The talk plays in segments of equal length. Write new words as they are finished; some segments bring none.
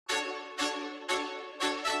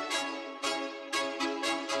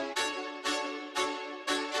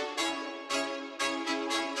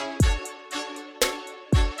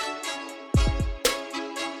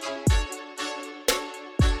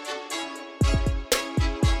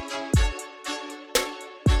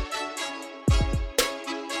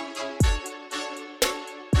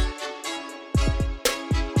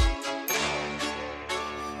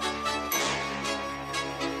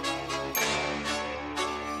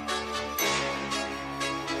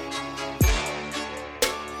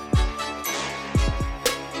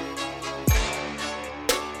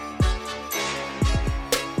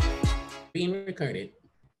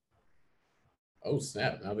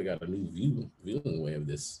snap! Now they got a new viewing way of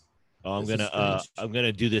this. Oh, I'm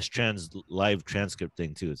gonna do this live transcript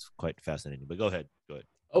thing too. It's quite fascinating. But go ahead.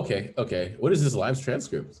 Okay. What is this live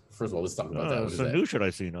transcript? First of all, let's talk about that. What it's is a that? new shit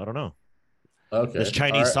I've seen. I don't know. Okay. This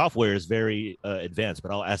Chinese software is very advanced,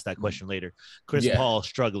 but I'll ask that question later. Chris Paul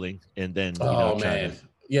struggling, and then man,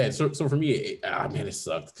 yeah. So for me, man, it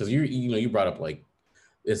sucked because you brought up like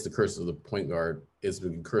it's the curse of the point guard. It's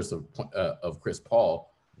the curse of Chris Paul,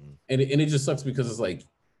 and it just sucks because it's like,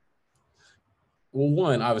 well,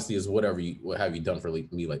 one obviously is what have you done for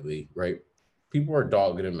me lately, right? People are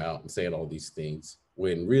dogging him out and saying all these things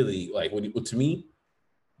when really, like, to me,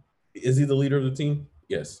 is he the leader of the team?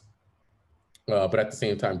 Yes. But at the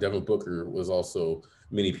same time, Devin Booker was also,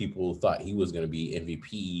 many people thought he was going to be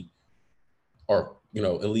MVP or,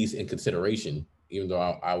 at least in consideration, even though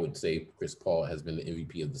I would say Chris Paul has been the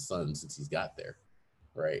MVP of the Suns since he's got there,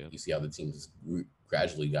 right? You see how the team's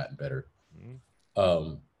gradually gotten better.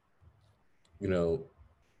 So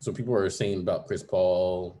people are saying about Chris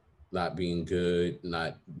Paul not being good,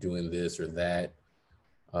 not doing this or that,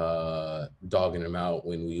 dogging him out.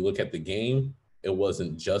 When we look at the game, it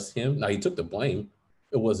wasn't just him. Now, he took the blame.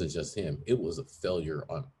 It wasn't just him. It was a failure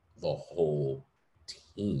on the whole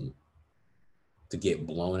team to get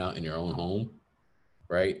blown out in your own home,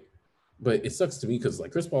 right? But it sucks to me because,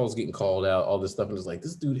 like, Chris Paul is getting called out, all this stuff, and it's like,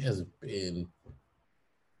 this dude has been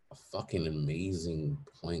a fucking amazing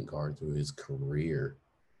point guard through his career.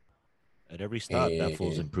 At every stop, that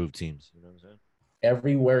fool's improved teams. You know what I'm saying?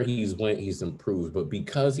 Everywhere he's went, he's improved. But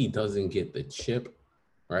because he doesn't get the chip,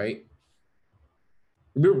 right?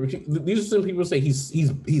 Remember, these are some people say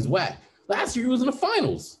he's whack. Last year he was in the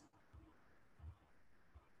finals.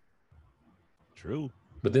 True.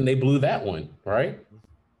 But then they blew that one, right?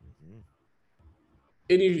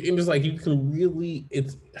 And it's like you can really,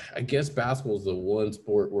 I guess basketball is the one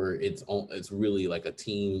sport where it's really like a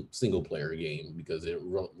team single player game because it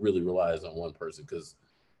really relies on one person, because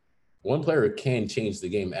one player can change the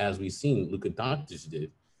game, as we've seen Luka Doncic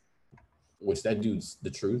did, which that dude's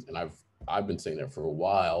the truth. And I've been saying that for a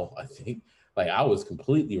while. I think, like, I was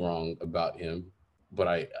completely wrong about him,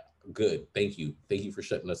 but good. Thank you for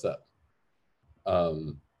shutting us up. But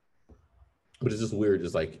it's just weird.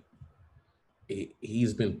 It's like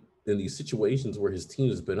he's been in these situations where his team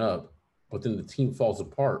has been up, but then the team falls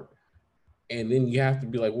apart, and then you have to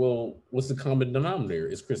be like, well, what's the common denominator?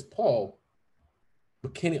 It's Chris Paul,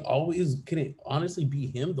 but can it honestly be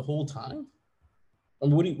him the whole time? I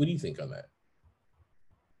mean, what do you think on that?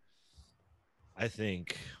 I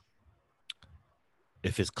think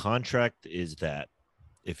if his contract is that,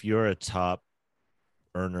 if you're a top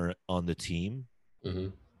earner on the team,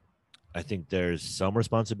 I think there's some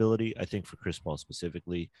responsibility. I think for Chris Paul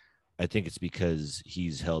specifically, I think it's because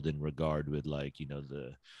he's held in regard with, like,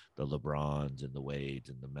 the LeBrons and the Wades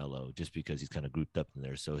and the Melo, just because he's kind of grouped up in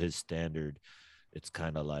there. So his standard, it's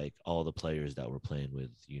kind of like all the players that were playing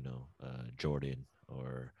with, Jordan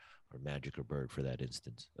or Magic or Bird, for that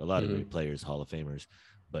instance. A lot of great players, Hall of Famers,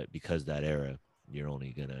 but because that era, you're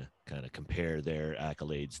only going to kind of compare their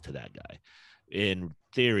accolades to that guy. In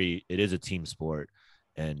theory, it is a team sport,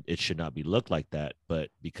 and it should not be looked like that. But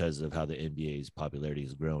because of how the NBA's popularity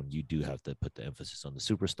has grown, you do have to put the emphasis on the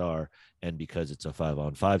superstar. And because it's a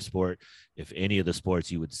 5-on-5 sport, if any of the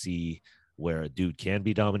sports you would see where a dude can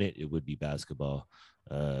be dominant, it would be basketball.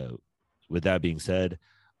 With that being said,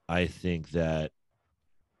 I think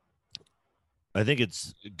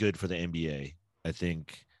it's good for the NBA. I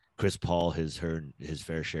think Chris Paul has heard his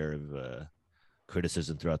fair share of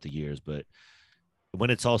criticism throughout the years, but when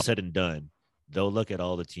it's all said and done, they'll look at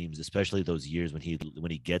all the teams, especially those years when he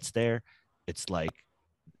gets there, it's like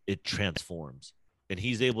it transforms, and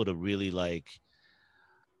he's able to really, like,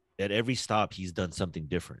 at every stop he's done something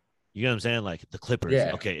different. You know what I'm saying? Like the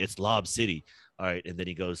Clippers, okay, it's Lob City, all right, and then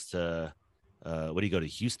he goes to what do you go to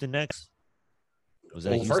Houston next? Was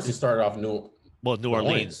that first he started off New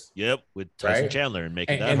Orleans. Yep, with Tyson Chandler and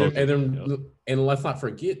making that whole thing. And let's not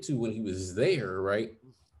forget too, when he was there, right?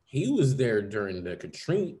 He was there during the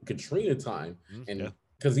Katrina time, and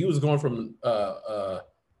because he was going from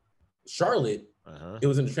Charlotte, it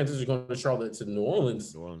was in the transition going from Charlotte to New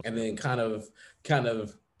Orleans, and then kind of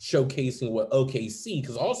showcasing what OKC.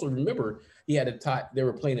 Because also remember, he had they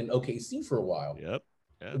were playing in OKC for a while. Yep.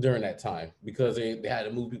 During that time, because they had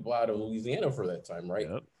to move people out of Louisiana for that time, right?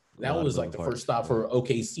 Yep. That was like the first stop for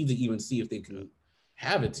OKC to even see if they could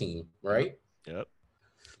have a team, right? Yep.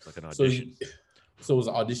 It's like an audition. So it was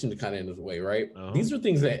an audition to kind of end the way, right? These are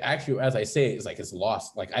things that actually, as I say, it's like it's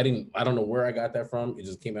lost. Like I don't know where I got that from. It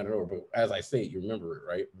just came out of nowhere. But as I say it, you remember it,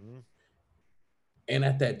 right? And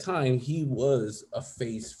at that time, he was a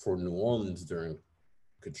face for New Orleans during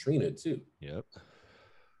Katrina too. Yep.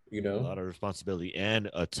 You know, a lot of responsibility and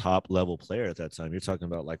a top level player at that time. You're talking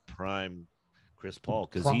about like prime Chris Paul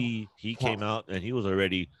because he came out and he was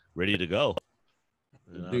already ready to go.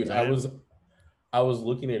 You know dude, I was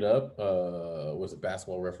looking it up. Was it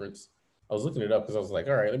Basketball Reference? I was looking it up because I was like,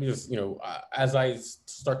 all right, let me just, as I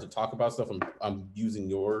start to talk about stuff, I'm using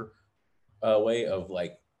your way of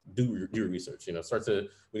like do your research. Start to, when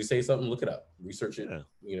you say something, look it up, research it.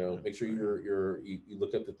 Yeah. Make sure you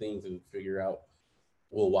look up the things and figure out,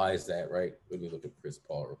 well, why is that, right? Let me look at Chris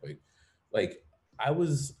Paul real quick. Like I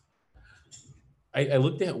looked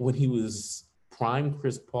at when he was prime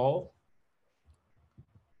Chris Paul,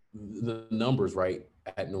 the numbers right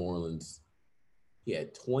at New Orleans. He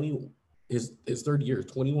had 20 his third year,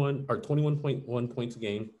 21.1 points a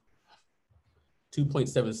game,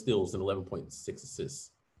 2.7 steals and 11.6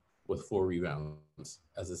 assists with 4 rebounds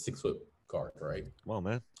as a 6-foot guard, right? Come on,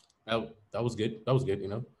 man. That was good. That was good,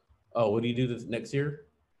 Oh, what do you do this next year?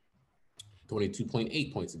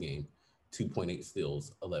 22.8 points a game, 2.8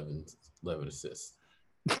 steals, 11 assists,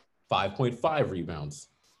 5.5 rebounds.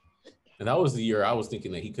 And that was the year I was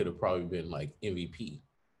thinking that he could have probably been like MVP.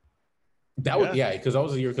 Because that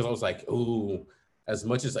was a year because I was like, oh, as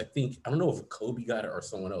much as I don't know if Kobe got it or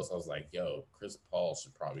someone else. I was like, yo, Chris Paul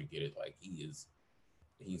should probably get it. Like he's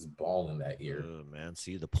balling that year. Man,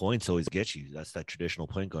 see, the points always get you. That's that traditional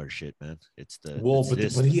point guard shit, man. It's the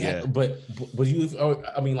but you.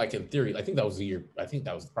 I mean, like in theory, I think that was the year. I think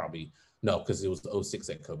that was probably no, because it was 06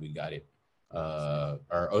 that Kobe got it.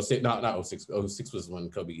 Or 06, not 06. 06 was when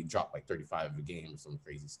Kobe dropped like 35 a game or some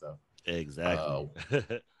crazy stuff. Exactly.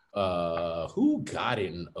 Who got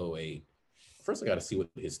it in 08? First, I got to see what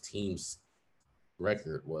his team's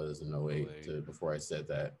record was in 08 before I said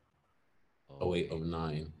that. 08,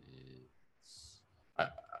 09.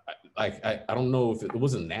 I don't know if it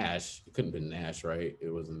wasn't Nash. It couldn't have been Nash, right? It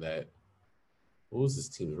wasn't that. What was his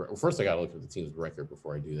team's record? First, I got to look at the team's record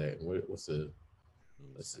before I do that. What's the?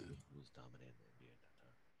 Let's see. Who's dominating the NBA at that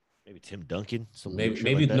time? Maybe Tim Duncan.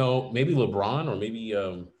 Maybe like no. Maybe LeBron or maybe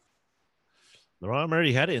LeBron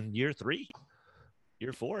already had it in year 3,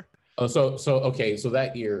 year 4. Oh, so okay. So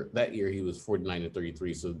that year he was 49 and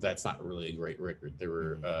 33. So that's not really a great record. They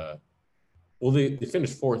were they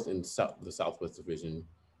finished 4th in the Southwest Division,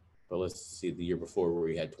 but let's see the year before where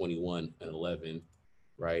we had 21 and 11,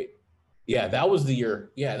 right? Yeah, that was the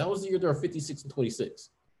year. Yeah, that was the year they were 56 and 26.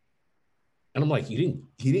 And I'm like, he didn't.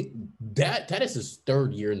 That is his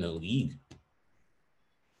 3rd year in the league.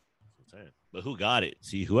 But who got it?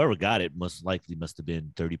 See, whoever got it must have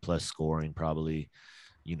been 30 plus scoring, probably.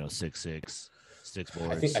 6'6", 6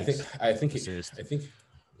 boards. I think.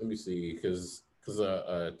 Let me see, because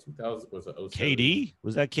 2000 was it 07? KD?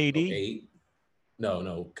 Was that KD? 08?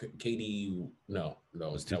 No, KD. No.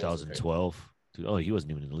 It was 2012. Oh, he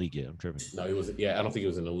wasn't even in the league yet. I'm tripping. No, he wasn't. Yeah, I don't think he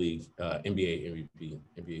was in the league. NBA MVP,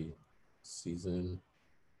 NBA season.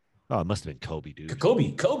 Oh, it must have been Kobe, dude.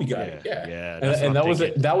 Kobe got it. Yeah. And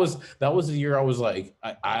that was the year I was like,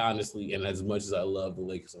 I honestly, and as much as I love the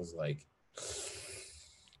Lakers, I was like,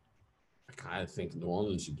 I kind of think New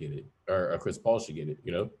Orleans should get it, or Chris Paul should get it.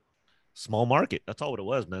 Small market. That's all what it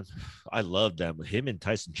was, man. I loved them. Him and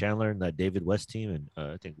Tyson Chandler and that David West team, and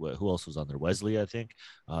I think who else was on there? Wesley, I think.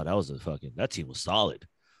 That team was solid.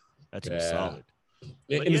 That team was solid.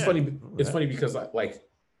 It's funny. It's funny because like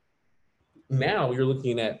now you're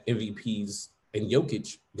looking at MVPs and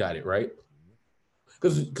Jokic got it right.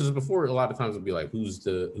 Because before a lot of times it'd be like who's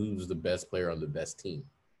the best player on the best team,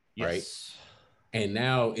 right? And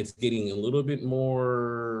now it's getting a little bit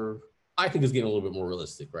more. I think it's getting a little bit more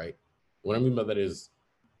realistic, right? What I mean by that is,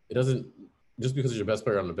 it doesn't just because you're the best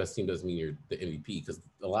player on the best team doesn't mean you're the MVP. Because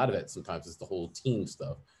a lot of that sometimes is the whole team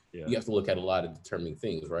stuff. Yeah. You have to look at a lot of determining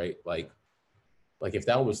things, right? Like if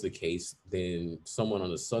that was the case, then someone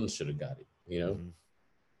on the Suns should have got it,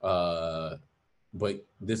 Mm-hmm. But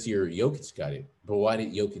this year Jokic got it. But why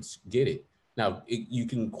did Jokic get it? Now you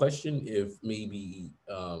can question if maybe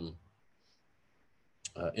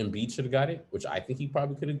Embiid should have got it, which I think he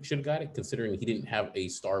probably should have got it, considering he didn't have a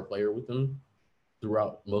star player with him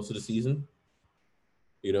throughout most of the season.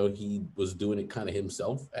 He was doing it kind of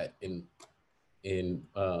himself in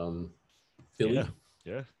Philly.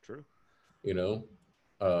 Yeah, true.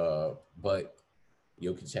 But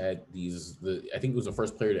Jokic had I think he was the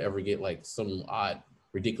first player to ever get like some odd,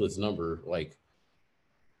 ridiculous number. Like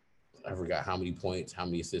I forgot how many points, how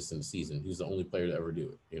many assists in the season. He was the only player to ever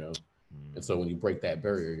do it. And so when you break that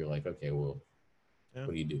barrier, you're like, okay, well, what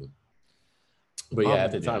do you do? But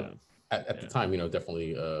at the time, at the time,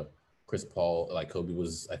 definitely Chris Paul, like Kobe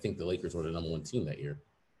was. I think the Lakers were the number 1 team that year.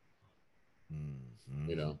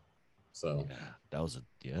 Mm-hmm. So yeah, that was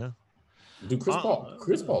dude,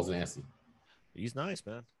 Chris Paul's nasty. He's nice,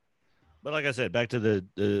 man. But like I said, back to the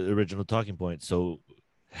original talking point. So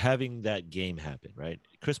having that game happen, right?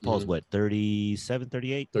 Chris Paul's what, 37,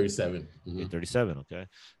 38? 37. Okay, 37. Okay.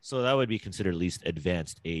 So that would be considered at least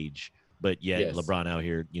advanced age. But yet LeBron out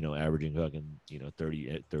here, averaging fucking,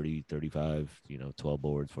 30, 30, 35, 12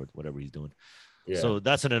 boards for whatever he's doing. Yeah. So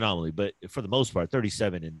that's an anomaly. But for the most part,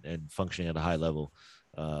 37 and functioning at a high level,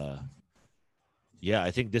 yeah,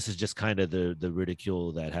 I think this is just kind of the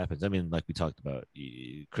ridicule that happens. I mean, like we talked about,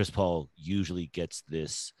 Chris Paul usually gets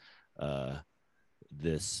this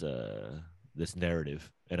this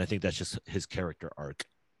narrative, and I think that's just his character arc.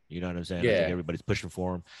 You know what I'm saying? Yeah. I think everybody's pushing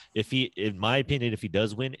for him. If he, in my opinion, if he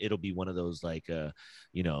does win, it'll be one of those like, bench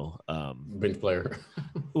player.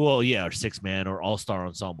 Well, yeah, or 6-man or all-star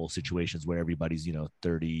ensemble situations where everybody's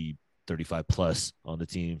 30, 35 plus on the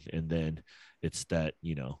team, and then it's that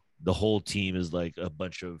the whole team is like a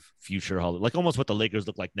bunch of future like almost what the Lakers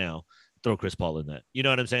look like now. Throw Chris Paul in that. You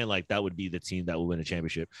know what I'm saying? Like that would be the team that will win a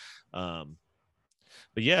championship.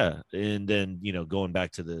 But yeah, and then going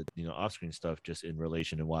back to the off-screen stuff, just in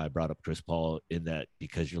relation to why I brought up Chris Paul in that,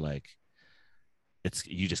 because you're like,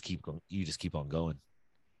 you just keep on going,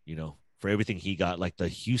 for everything he got, like the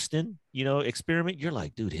Houston experiment. You're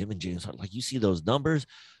like, dude, him and James Harden, like you see those numbers,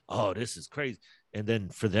 oh, this is crazy. And then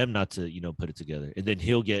for them not to put it together, and then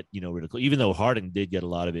he'll get ridiculed, even though Harden did get a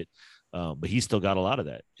lot of it, but he still got a lot of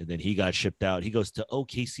that. And then he got shipped out. He goes to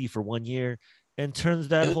OKC for 1 year and turns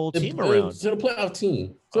that whole team around to the playoff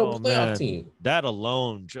team. Team. That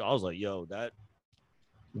alone, I was like, yo, that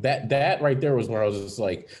right there was where I was just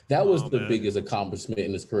like, that was the biggest accomplishment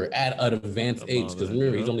in his career at an advanced age. Because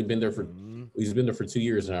remember, he's only been there for 2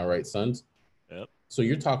 years now, right, Suns? Yep. So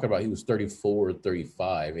you're talking about he was 34,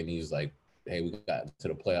 35, and he's like, hey, we got to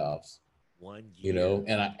the playoffs. 1 year. And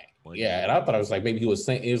and I thought I was like, maybe he was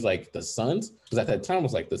saying it was like the Suns, because at that time it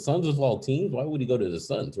was like the Suns of all teams. Why would he go to the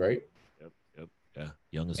Suns, right? Yep. Yeah,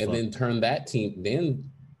 young as and fuck. then turn that team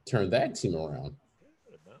around.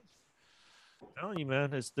 Telling you,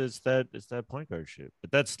 man, it's that point guard shit.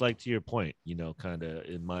 But that's like, to your point, kind of,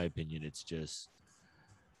 in my opinion, it's just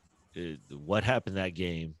what happened that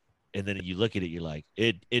game, and then you look at it, you're like,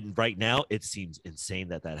 it right now it seems insane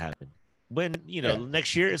that happened. When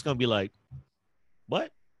next year it's gonna be like,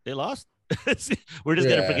 what, they lost? We're just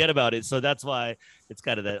gonna forget about it. So that's why it's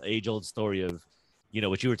kind of that age-old story of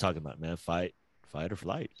what you were talking about, man. Fight or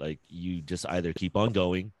flight. Like, you just either keep on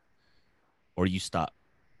going or you stop.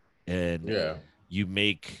 And you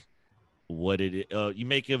make you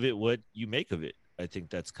make of it what you make of it. I think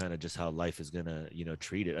that's kind of just how life is gonna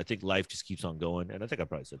treat it. I think life just keeps on going, and I think I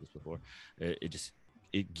probably said this before.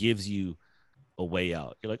 It gives you a way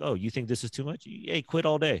out. You're like, oh, you think this is too much? Hey, quit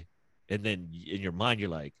all day. And then in your mind you're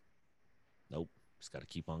like, nope, just got to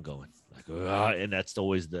keep on going. Like, and that's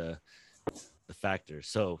always the factor.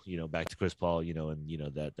 So back to Chris Paul,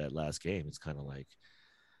 and that last game, it's kind of like,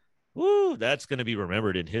 woo, that's going to be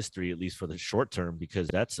remembered in history, at least for the short term, because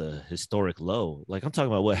that's a historic low. Like, I'm talking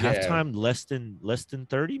about halftime, less than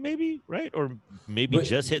 30, maybe, right? Or maybe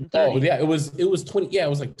just hitting 30. Oh yeah, it was 20. Yeah, it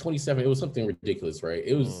was like 27. It was something ridiculous, right?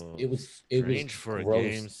 It was strange for gross. A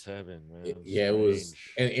game 7, man. It was,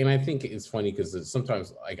 and I think it's funny because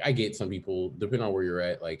sometimes, like, I get some people, depending on where you're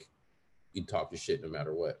at, like, you talk to shit no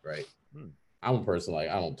matter what, right? I'm a person, like,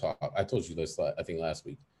 I don't talk. I told you this, I think, last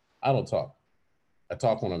week. I don't talk. I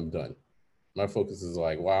talk when I'm done. My focus is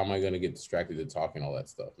like, why am I going to get distracted to talking all that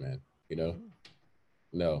stuff, man?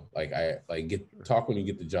 No, like, talk when you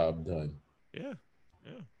get the job done. Yeah.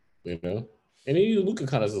 And then Luka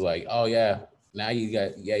kind of is like, oh yeah, now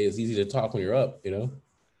it's easy to talk when you're up, Yeah.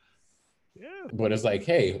 But it's like,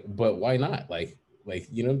 hey, but why not? Like,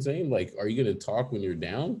 you know what I'm saying? Like, are you going to talk when you're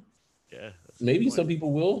down? Yeah. Maybe some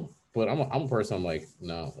people will, but I'm a person. I'm like,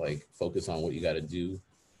 no, like, focus on what you got to do.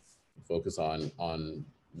 Focus on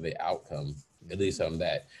the outcome. At least on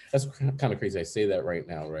that. That's kind of crazy. I say that right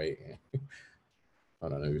now, right?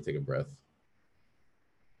 Hold on, let me take a breath.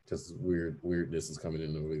 Just weirdness is coming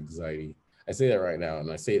in with anxiety. I say that right now,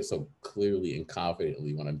 and I say it so clearly and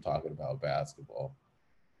confidently when I'm talking about basketball.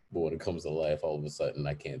 But when it comes to life, all of a sudden,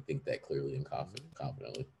 I can't think that clearly and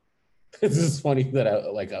confidently. It's just funny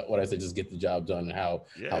that what I said, just get the job done, and how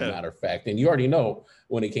matter of fact. And you already know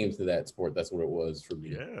when it came to that sport, that's what it was for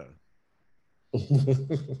me. Yeah. I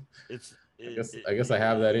guess I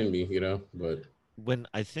have that in me, but when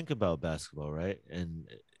I think about basketball, right, and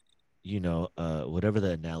whatever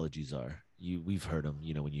the analogies are, we've heard them,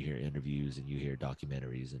 when you hear interviews and you hear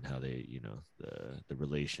documentaries and how they, the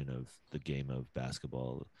relation of the game of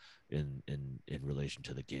basketball in relation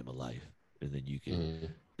to the game of life. and then you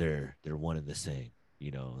can they're one and the same.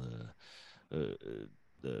 You know,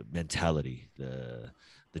 the mentality, the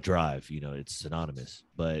drive. You know, it's synonymous.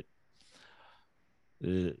 But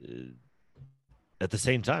at the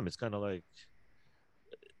same time, it's kind of like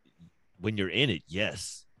when you're in it,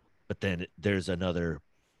 yes, but then there's another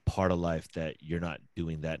part of life that you're not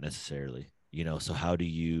doing that necessarily. You know, so how do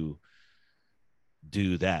you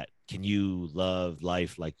do that? Can you love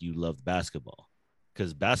life like you love basketball?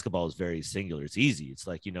 Because basketball is very singular. It's easy. It's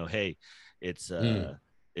like, you know, hey, it's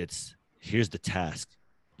here's the task.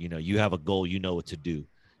 You know, you have a goal, you know what to do.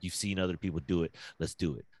 You've seen other people do it. Let's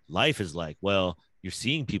do it. Life is like, well, you're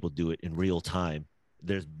seeing people do it in real time.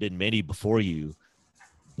 There's been many before you,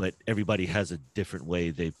 but everybody has a different way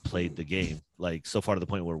they played the game. Like so far to the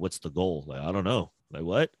point where what's the goal? Like, I don't know. Like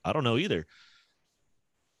what? I don't know either.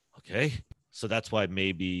 Okay. So that's why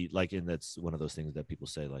maybe like, and that's one of those things that people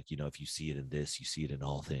say, like, you know, if you see it in this, you see it in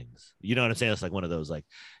all things. You know what I'm saying? It's like one of those, like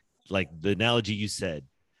the analogy you said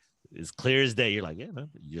is clear as day. You're like, yeah, man,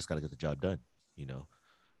 you just got to get the job done. You know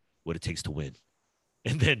what it takes to win.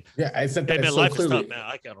 And then, yeah, I said that. Hey, man, so life clearly. is tough, man.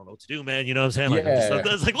 I don't know what to do, man. You know what I'm saying? Like, yeah.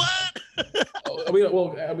 It's like, what?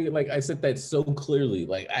 I mean, like I said that so clearly.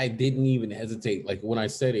 Like I didn't even hesitate. Like when I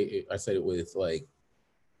said it, I said it with like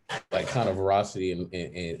kind of veracity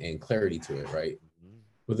and clarity to it, right?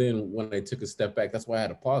 But then when I took a step back, that's why I had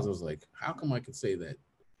to pause. I was like, how come I can say that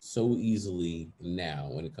so easily now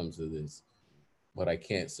when it comes to this, but I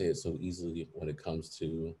can't say it so easily when it comes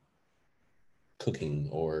to cooking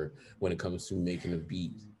or when it comes to making a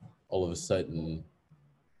beat? All of a sudden,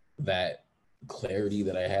 that clarity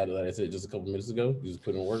that I had, that I said just a couple minutes ago, you just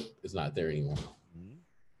put in work, it's not there anymore.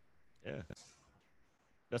 Yeah.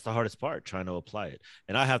 That's the hardest part, trying to apply it.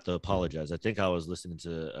 And I have to apologize. I think I was listening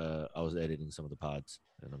to, I was editing some of the pods,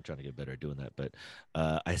 and I'm trying to get better at doing that. But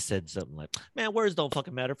I said something like, man, words don't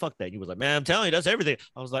fucking matter. Fuck that. And you was like, man, I'm telling you, that's everything.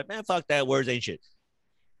 I was like, man, fuck that. Words ain't shit.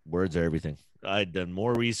 Words are everything. I'd done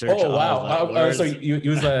more research. Oh wow! Like, so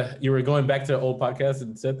you were going back to an old podcast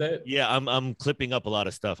and said that? Yeah, I'm clipping up a lot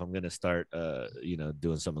of stuff. I'm gonna start,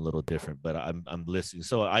 doing something a little different. But I'm listening.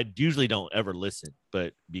 So I usually don't ever listen,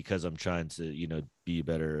 but because I'm trying to be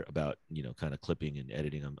better about kind of clipping and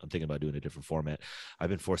editing, I'm thinking about doing a different format. I've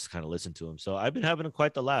been forced to kind of listen to them, so I've been having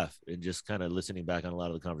quite the laugh and just kind of listening back on a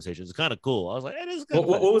lot of the conversations. It's kind of cool. I was like, it is good.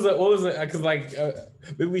 What was it? What was it? Because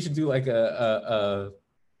maybe we should do like a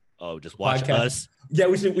Oh, just watch podcast. Us. Yeah,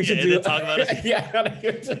 we should do talk about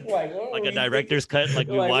it. Like a director's cut. Like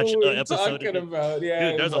we watch an episode. Talking about,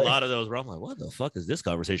 yeah, dude, there's a lot of those where I'm like, what the fuck is this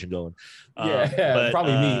conversation going? But,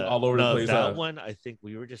 probably me all over the place. That one, I think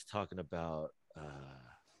we were just talking about.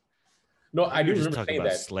 No, I do remember talking saying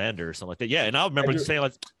about that. slander or something like that. Yeah, and I remember saying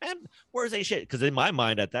like, man, where's that shit? Because in my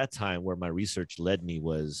mind at that time, where my research led me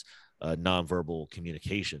was nonverbal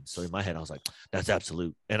communication. So in my head, I was like, that's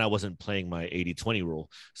absolute. And I wasn't playing my 80-20 rule.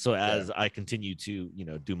 So as I continued to,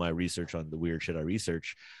 do my research on the weird shit I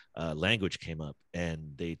research, language came up,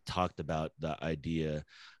 and they talked about the idea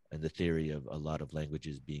and the theory of a lot of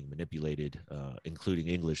languages being manipulated, including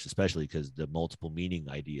English, especially because the multiple meaning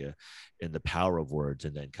idea and the power of words,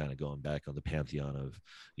 and then kind of going back on the pantheon of,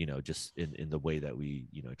 just in the way that we,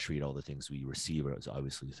 treat all the things we receive, is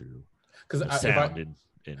obviously through sound and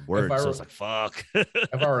words. So I was like, fuck.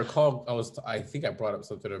 If I recall, I think I brought up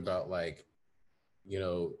something about like,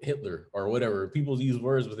 Hitler or whatever. People use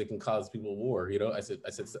words, but they can cause people war. I said,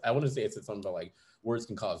 I want to say I said something about like words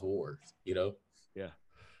can cause wars. Yeah.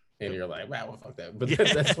 And you're like, wow, well, fuck that. But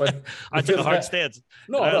that's what I took a hard stance.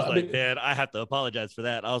 No, I was like, man, I have to apologize for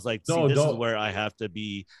that. I was like, this is where I have to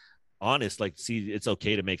be honest. Like, see, it's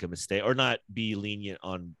okay to make a mistake or not be lenient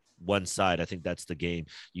on one side. I think that's the game.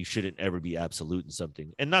 You shouldn't ever be absolute in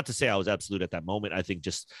something. And not to say I was absolute at that moment. I think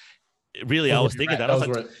just really, I was thinking that. I was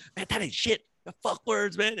like, man, that ain't shit. The fuck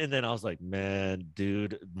words, man. And then I was like, man,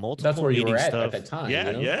 dude, multiple. That's where you were at stuff. that time. Yeah.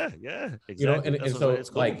 Exactly. And so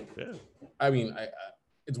it's like, I mean,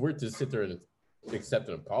 it's weird to sit there and accept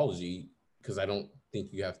an apology, because I don't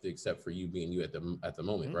think you have to accept for you being you at the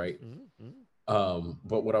moment, right?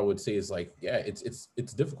 But what I would say is like, yeah, it's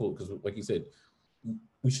difficult, because like you said,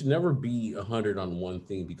 we should never be 100 on one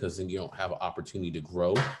thing, because then you don't have an opportunity to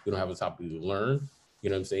grow. You don't have an opportunity to learn.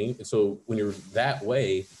 You know what I'm saying? And so when you're that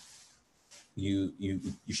way, you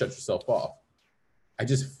shut yourself off. I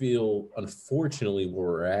just feel, unfortunately, where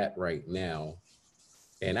we're at right now,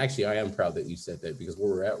 and actually I am proud that you said that, because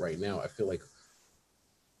where we're at right now, I feel like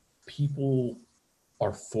people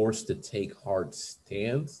are forced to take hard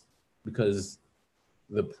stands, because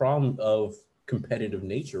the problem of competitive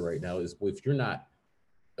nature right now is, if you're not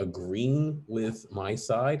agreeing with my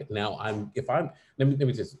side, now if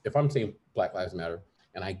I'm saying Black Lives Matter,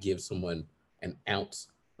 and I give someone an ounce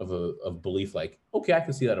of belief, like, okay, I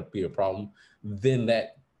can see that'll be a problem, then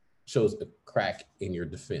that shows a crack in your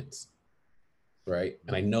defense, right?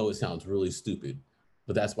 And I know it sounds really stupid,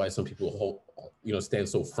 but that's why some people stand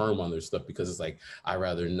so firm on their stuff, because it's like, I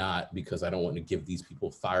rather not, because I don't want to give these people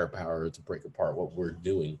firepower to break apart what we're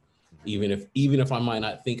doing. Even if I might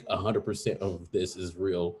not think 100% of this is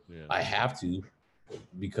real, I have to,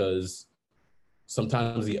 because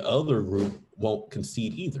sometimes the other group won't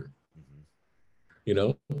concede either. You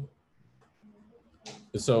know?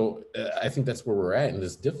 So I think that's where we're at, and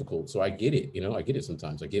it's difficult. So I get it. I get it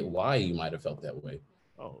sometimes. I get why you might have felt that way.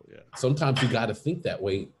 Oh yeah. Sometimes you got to think that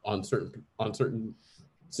way on certain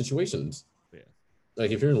situations. Yeah.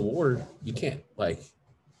 Like if you're in a war, you can't. Like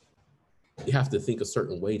you have to think a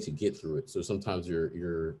certain way to get through it. So sometimes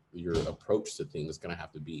your approach to things is gonna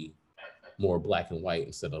have to be more black and white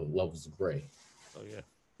instead of levels of gray. Oh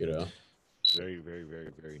yeah. Very, very, very,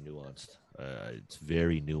 very nuanced. It's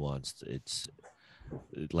very nuanced. It's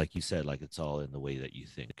like you said, like it's all in the way that you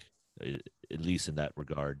think, at least in that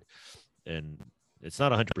regard. And it's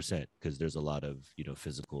not 100% because there's a lot of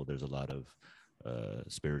physical, there's a lot of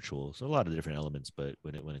spiritual, so a lot of different elements. But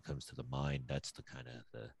when it comes to the mind, that's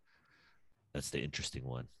the interesting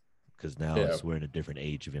one, because now we're in a different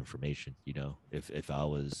age of information. If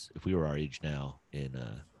we were our age now in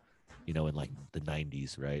in like the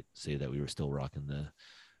 90s, right? Say that we were still rocking the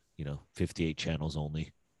 58 channels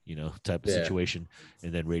only, type of situation,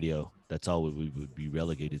 and then radio, that's all we would be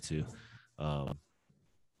relegated to.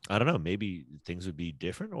 I don't know, maybe things would be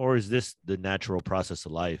different, or is this the natural process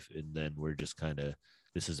of life, and then we're just kind of,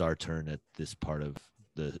 this is our turn at this part of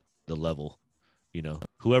the level.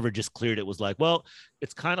 Whoever just cleared it was like, well,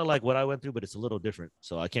 it's kind of like what I went through, but it's a little different,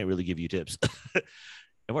 so I can't really give you tips.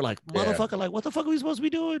 And we're like, motherfucker, like, what the fuck are we supposed to be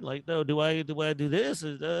doing? Like, no, do I do this?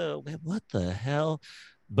 Man, what the hell?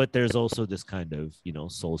 But there's also this kind of,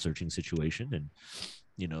 soul searching situation. And,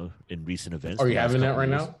 in recent events. Are you having that right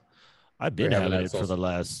now? I've been having it for the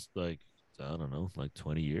last, like, I don't know, like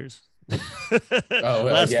 20 years.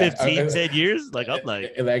 Last 15, 10 years. Like, I'm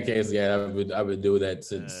like, in that case, I've been doing that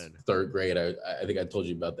since third grade. I think I told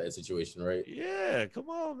you about that situation, right? Yeah, come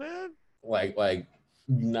on, man. Like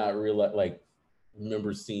not real, like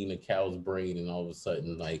remember seeing a cow's brain, and all of a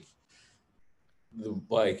sudden, like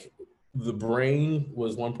the brain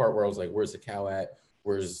was one part where I was like, where's the cow at?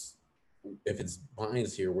 If its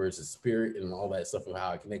mind's here, where's the spirit, and all that stuff of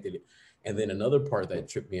how I connected it. And then another part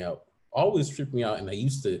that always tripped me out, and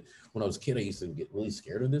when I was a kid, I used to get really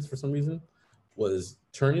scared of this for some reason, was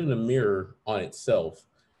turning the mirror on itself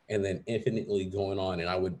and then infinitely going on. And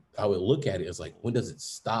I would look at it, it's like, when does it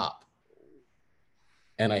stop?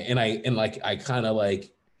 And I kind of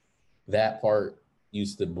like, that part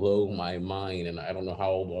used to blow my mind. And I don't know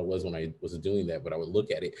how old I was when I was doing that, but I would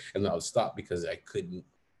look at it and I would stop because I couldn't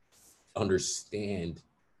understand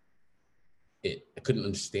it. I couldn't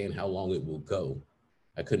understand how long it will go.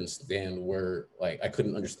 I couldn't stand I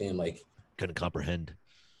couldn't understand, like, couldn't comprehend.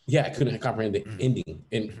 Yeah, I couldn't comprehend the ending.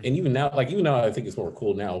 And even now, I think it's more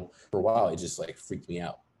cool now. For a while, it just like freaked me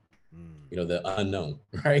out. The unknown,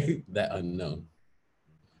 right? That unknown.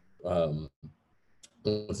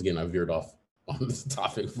 Once again, I veered off on this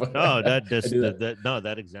topic. But no,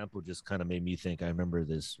 that example just kind of made me think. I remember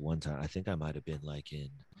this one time. I think I might have been like in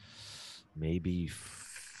maybe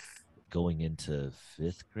going into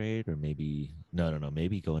 5th grade, or maybe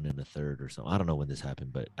maybe going into 3rd or something. I don't know when this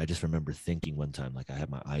happened, but I just remember thinking one time, like, I had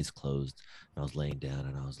my eyes closed and I was laying down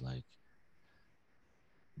and I was like,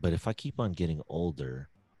 but if I keep on getting older,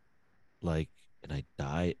 like, and I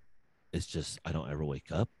die, it's just, I don't ever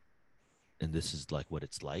wake up, and this is like what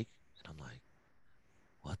it's like. And I'm like,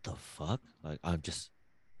 what the fuck? Like, I'm just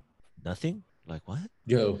nothing. Like, what?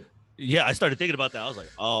 Yeah, I started thinking about that. I was like,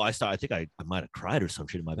 oh, I think I might have cried or some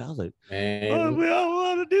shit in my mouth. I was like, man, I don't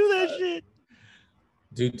want to do that shit.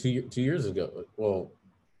 Dude, 2 years ago, well,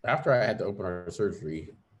 after I had to open heart surgery,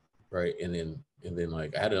 right, and then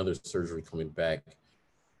like I had another surgery coming back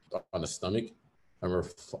on the stomach. I remember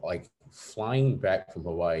like flying back from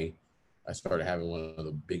Hawaii, I started having one of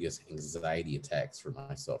the biggest anxiety attacks for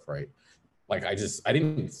myself, right? Like I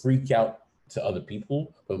didn't freak out to other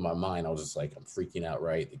people, but in my mind, I was just like, I'm freaking out,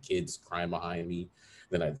 right? The kids crying behind me.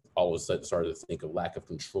 Then I all of a sudden started to think of lack of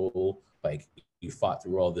control. Like, you fought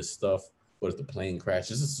through all this stuff. What if the plane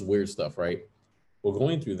crashes? This is weird stuff, right? Well,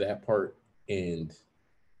 going through that part, and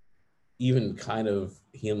even kind of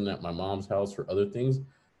healing at my mom's house for other things.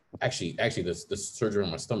 Actually, the surgery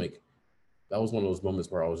on my stomach, that was one of those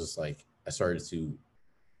moments where I was just like, I started to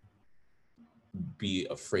be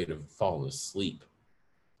afraid of falling asleep.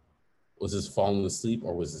 Was this falling asleep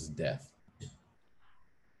or was this death?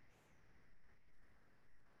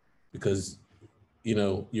 because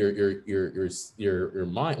your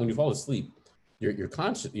mind, when you fall asleep, you're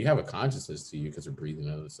conscious. You have a consciousness to you because you're breathing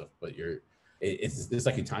and other stuff. But it's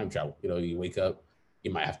like you time travel. You wake up,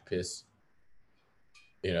 you might have to piss.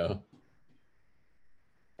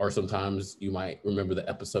 Or sometimes you might remember the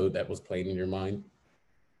episode that was playing in your mind.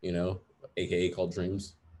 AKA called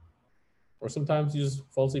dreams. Or sometimes you just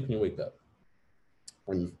fall asleep and you wake up.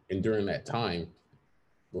 And during that time,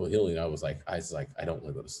 well, healing, I was like, I don't want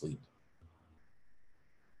to go to sleep.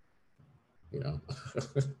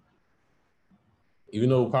 Even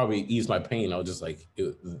though it probably eased my pain, I was just like,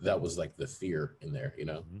 that was like the fear in there,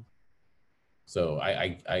 Mm-hmm. So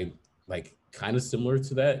I like kind of similar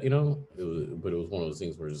to that, but it was one of those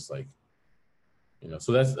things where it's just like,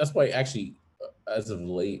 so that's why actually, as of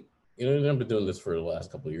late, I've been doing this for the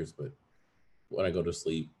last couple of years, but when I go to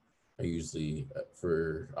sleep, I usually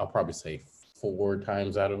I'll probably say 4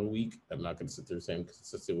 times out of a week. I'm not going to sit there saying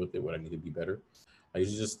consistent with it when I need to be better. I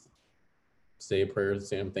usually just say a prayer and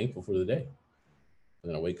say I'm thankful for the day. And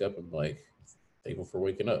then I wake up and I'm like, thankful for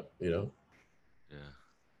waking up, Yeah.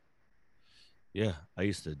 Yeah. I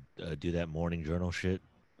used to do that morning journal shit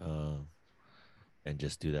and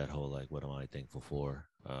just do that whole, like, what am I thankful for?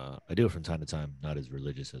 I do it from time to time, not as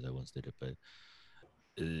religious as I once did it, but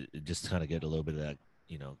it just kind of get a little bit of that,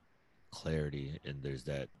 clarity. And there's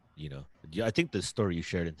that, I think the story you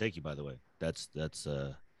shared, and thank you, by the way, that's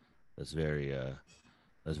very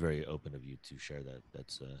open of you to share that.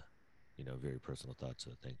 That's very personal thoughts.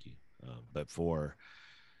 So thank you. But for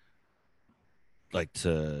like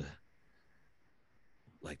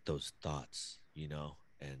those thoughts,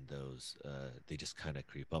 and those they just kind of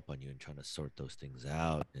creep up on you and trying to sort those things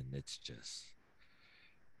out, and it's just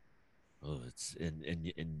it's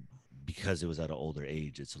and because it was at an older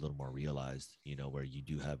age, it's a little more realized, where you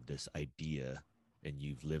do have this idea and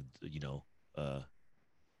you've lived, a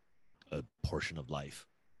portion of life.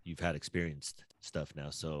 You've had experienced stuff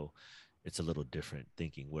now, so it's a little different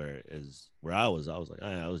thinking. Whereas where I was like,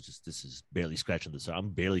 this is barely scratching the surface. I'm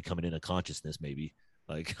barely coming into consciousness, maybe.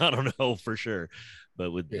 Like, I don't know for sure,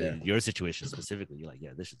 but with your situation specifically, you're like,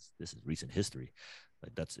 yeah, this is recent history.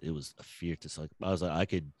 Like it was a fear to, like, I was like,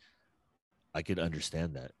 I could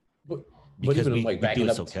understand that, because even we like do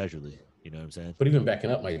it so casually. You know what I'm saying? But even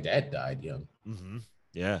backing up, my dad died young. Mm-hmm.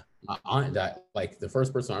 Yeah. My aunt died. Like, the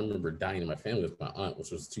first person I remember dying in my family was my aunt,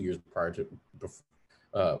 which was 2 years prior to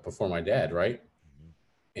before my dad, right? Mm-hmm.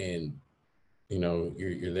 And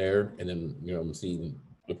you're there, and then I'm seeing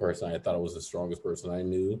the person I thought was the strongest person I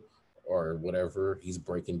knew, or whatever. He's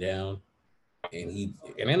breaking down, and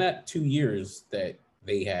in that 2 years that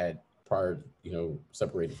they had prior,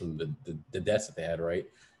 separated from the deaths that they had, right?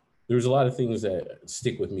 There's a lot of things that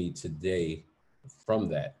stick with me today from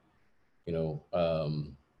that. Let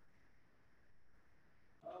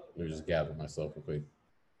me just gather myself real quick.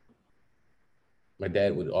 My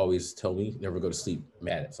dad would always tell me, never go to sleep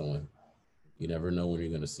mad at someone. You never know when you're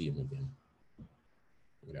going to see him again.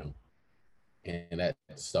 And that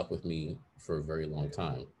stuck with me for a very long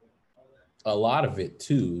time. A lot of it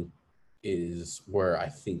too is where I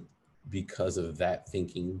think, because of that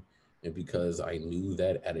thinking, and because I knew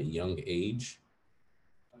that at a young age,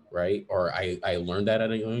 right? Or I learned that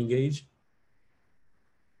at a young age,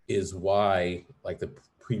 is why, like the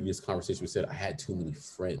previous conversation we said, I had too many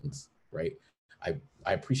friends, right?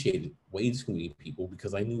 I appreciated way too many people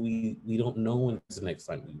because I knew we don't know when's the next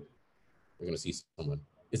time we're going to see someone.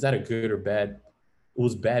 Is that a good or bad? It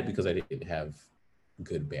was bad because I didn't have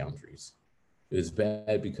good boundaries. It was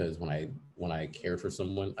bad because when I cared for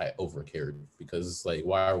someone, I over cared, because it's like,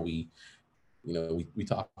 why are we, we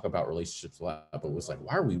talk about relationships a lot, but it's like,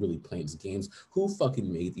 why are we really playing these games? Who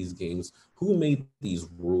fucking made these games? Who made these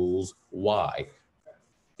rules? Why?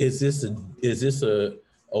 Is this a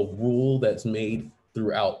rule that's made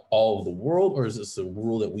throughout all of the world, or is this a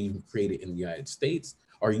rule that we've created in the United States?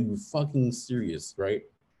 Are you fucking serious, right?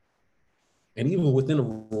 And even within a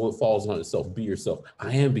rule, it falls on itself. Be yourself.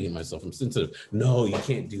 I am being myself. I'm sensitive. No, you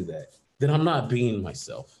can't do that. Then I'm not being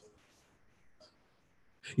myself.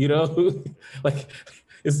 Like,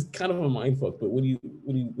 it's kind of a mind fuck. But when you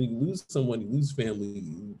lose someone, you lose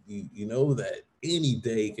family, you know that any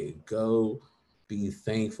day can go. Be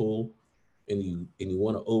thankful, and you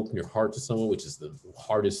want to open your heart to someone, which is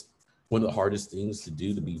one of the hardest things to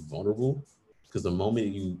do, to be vulnerable. Because the moment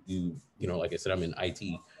you like I said, I'm in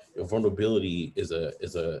IT. Vulnerability is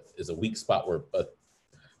a weak spot where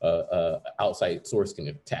a outside source can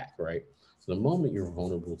attack, right? So the moment you're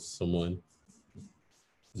vulnerable to someone,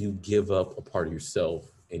 you give up a part of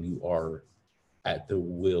yourself, and you are at the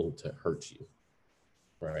will to hurt you,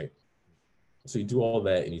 right? So you do all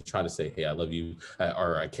that and you try to say, hey, I love you,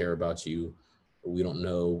 or I care about you. We don't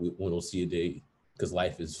know when we'll see a day, because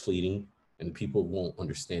life is fleeting and people won't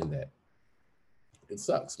understand that. It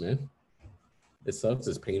sucks, man. It sucks.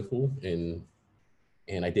 It's painful, and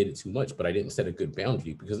I did it too much, but I didn't set a good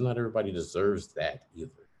boundary, because not everybody deserves that either.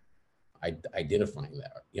 I identifying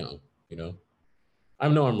that, you know. I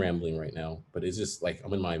know I'm rambling right now, but it's just like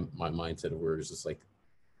I'm in my mindset of where it's just like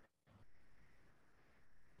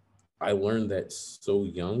I learned that so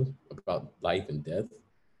young about life and death,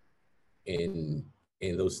 and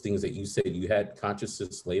those things that you said you had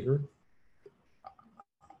consciousness later.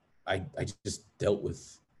 I just dealt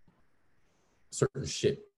with certain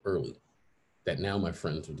shit early that now my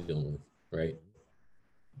friends are dealing with, right?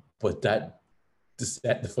 But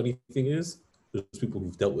the funny thing is, there's people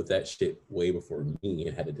who've dealt with that shit way before me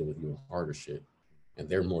and had to deal with even harder shit, and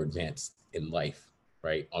they're more advanced in life,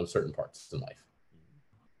 right? On certain parts in life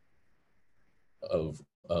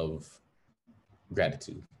of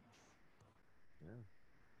gratitude.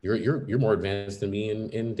 Yeah. You're more advanced than me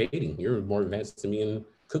in dating. You're more advanced than me in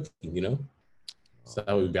cooking. So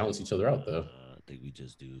how we balance each other out, though. I think we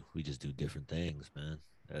just do different things, man.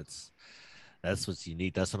 That's what's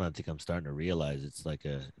unique. That's what I think I'm starting to realize.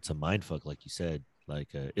 It's a mind fuck, like you said.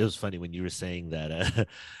 It was funny when you were saying that.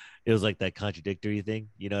 It was like that contradictory thing.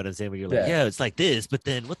 You know what I'm saying? Where you're like, yeah, it's like this, but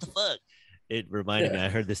then what the fuck? It reminded me. I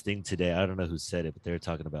heard this thing today. I don't know who said it, but they're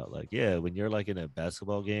talking about like, yeah, when you're like in a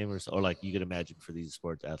basketball game or like you can imagine for these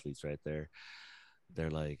sports athletes right there,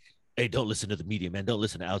 they're like, hey, don't listen to the media, man. Don't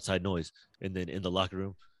listen to outside noise. And then in the locker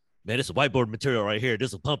room, man, it's a whiteboard material right here.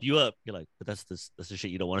 This will pump you up. You're like, but that's the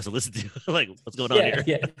shit you don't want us to listen to. Like, what's going on here?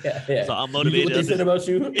 Yeah. So I'm motivated. What they said about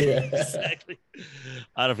you? Yeah. Exactly.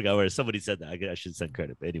 I don't forget where somebody said that. I should send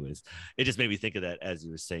credit. But anyways, it just made me think of that as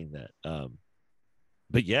you were saying that.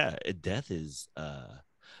 But yeah, death is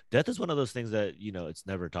one of those things that, it's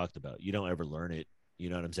never talked about. You don't ever learn it. You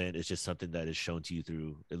know what I'm saying? It's just something that is shown to you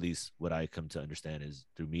through, at least what I come to understand is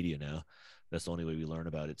through media now. That's the only way we learn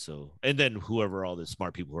about it. So, and then whoever, all the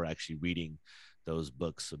smart people who are actually reading those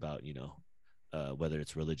books about, whether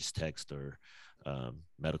it's religious text or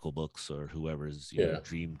medical books or whoever's,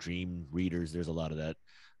 dream readers. There's a lot of that.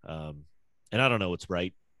 And I don't know what's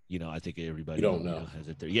right. I think everybody has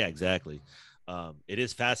it there. Yeah, exactly. It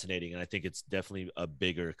is fascinating. And I think it's definitely a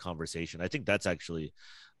bigger conversation. I think that's actually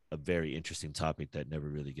a very interesting topic that never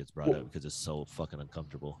really gets brought up because it's so fucking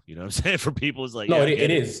uncomfortable. You know what I'm saying? For people, it's like, no,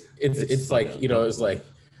 it is. It's like, it's like,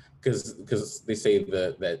 because they say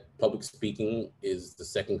that public speaking is the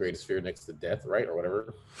second greatest fear next to death, right? Or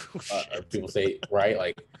whatever. People say, right?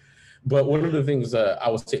 Like, but one of the things I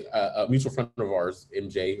was saying, a mutual friend of ours,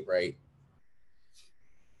 MJ, right?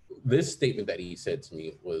 This statement that he said to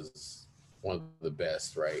me was one of the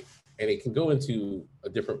best, right? And it can go into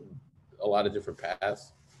a lot of different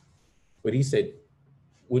paths. But he said,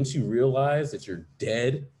 once you realize that you're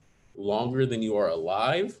dead longer than you are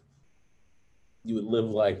alive, you would live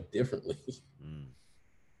life differently.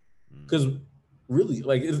 Because really,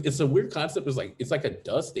 like, it's a weird concept. It's like a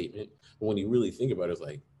dust statement. But when you really think about it, it's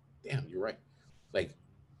like, damn, you're right. Like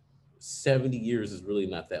 70 years is really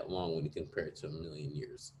not that long when you compare it to 1,000,000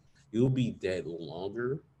 years. You'll be dead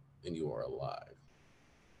longer than you are alive.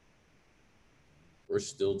 We're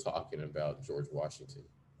still talking about George Washington,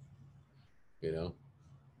 and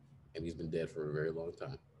he's been dead for a very long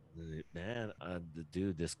time. Man,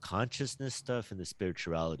 dude, this consciousness stuff and the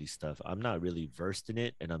spirituality stuff, I'm not really versed in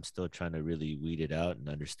it, and I'm still trying to really weed it out and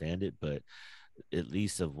understand it. But at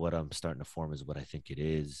least of what I'm starting to form is what I think it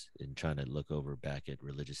is, and trying to look over back at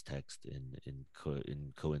religious text in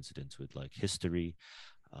coincidence with like history,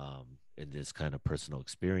 in this kind of personal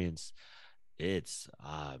experience. It's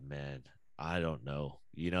man, I don't know.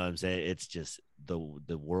 You know what I'm saying? It's just the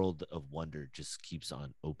world of wonder just keeps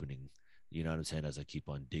on opening. You know what I'm saying? As I keep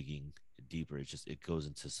on digging deeper, it goes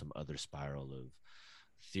into some other spiral of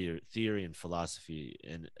theory and philosophy.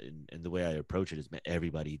 And the way I approach it is, man,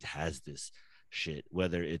 everybody has this shit,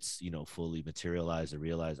 whether it's, fully materialized or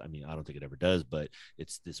realized. I mean, I don't think it ever does, but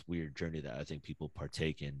it's this weird journey that I think people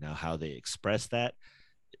partake in. Now, how they express that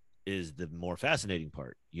is the more fascinating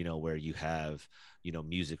part, where you have,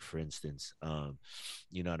 music, for instance.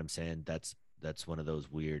 You know what I'm saying? That's one of those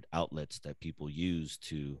weird outlets that people use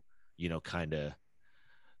to, kind of,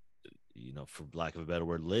 for lack of a better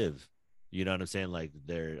word, live. You know what I'm saying? Like,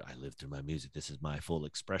 I live through my music. This is my full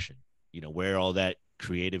expression. Where all that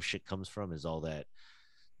creative shit comes from is all that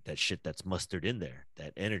shit that's mustered in there,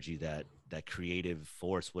 that energy, that creative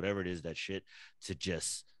force, whatever it is, that shit to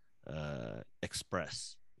just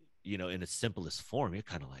express, in its simplest form. You're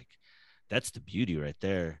kind of like, that's the beauty right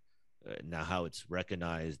there. Now, how it's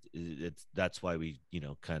recognized, that's why we,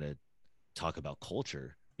 kind of talk about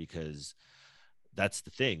culture, because that's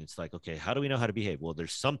the thing. It's like, okay, how do we know how to behave? Well,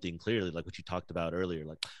 there's something clearly, like what you talked about earlier.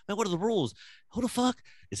 Like, man, what are the rules? Who the fuck?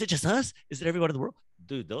 Is it just us? Is it everyone in the world?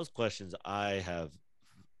 Dude, those questions I have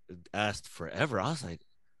asked forever. I was like,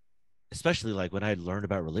 especially like when I learned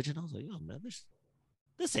about religion, I was like, oh man,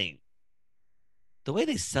 this ain't the way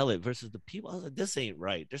they sell it versus the people. I was like, this ain't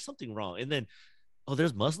right. There's something wrong. And then, oh,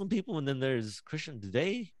 there's Muslim people, and then there's Christian.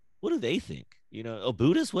 What do they think? Oh,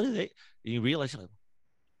 Buddhists, what do they? And you realize, like,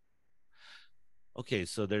 okay,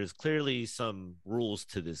 so there's clearly some rules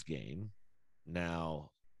to this game.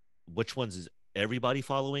 Now, which ones is everybody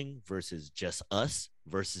following versus just us,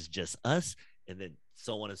 and then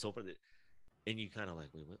so on and so forth. And you kind of like,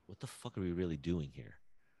 wait, what the fuck are we really doing here?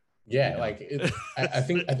 Yeah, I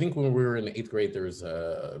think when we were in the 8th grade, there was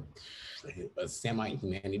a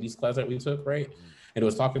semi-humanities class that we took, right? And it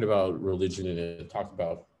was talking about religion, and it talked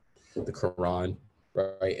about the Quran,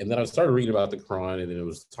 right? And then I started reading about the Quran, and then it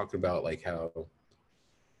was talking about like how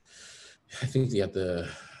I think you have the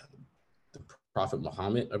Prophet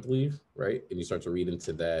Muhammad, I believe, right? And you start to read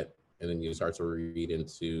into that, and then you start to read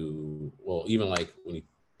into, well, even like when you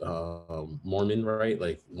Mormon, right?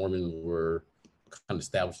 Like Mormon were kind of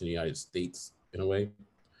established in the United States in a way.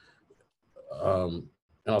 And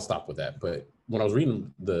I'll stop with that. But when I was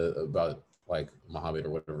reading about like Muhammad or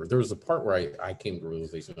whatever, there was a part where I came to the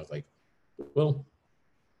realization. I was like, well,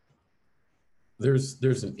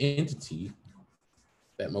 there's an entity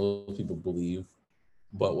that most people believe,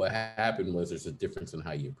 but what happened was there's a difference in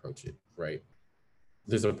how you approach it, right?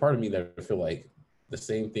 There's a part of me that I feel like the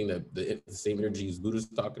same thing that the same energy as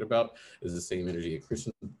Buddhists are talking about is the same energy that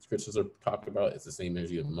Christians are talking about. It's the same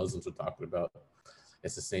energy that Muslims are talking about.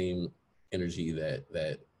 It's the same energy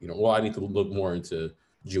that well, I need to look more into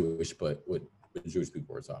Jewish, but what Jewish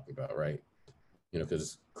people are talking about, right?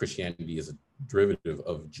 Because Christianity is a derivative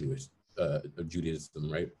of Judaism,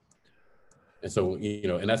 right? And so,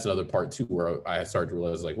 and that's another part too, where I started to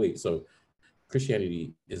realize, like, wait, so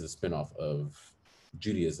Christianity is a spinoff of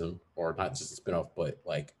Judaism, or not just a spinoff, but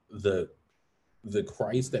like the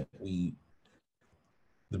Christ that the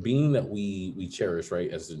being that we cherish, right,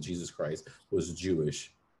 as in Jesus Christ, was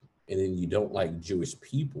Jewish, and then you don't like Jewish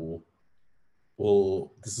people.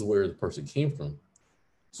 Well, this is where the person came from.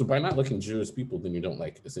 So by not liking Jewish people, then you don't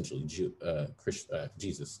like essentially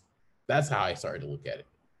Jesus. That's how I started to look at it.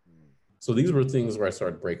 So these were things where I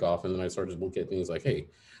started to break off, and then I started to look at things like, hey,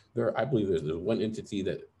 I believe there's one entity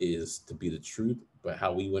that is to be the truth, but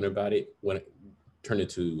how we went about it when it turned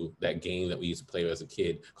into that game that we used to play as a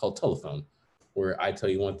kid called Telephone, where I tell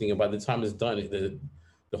you one thing, and by the time it's done,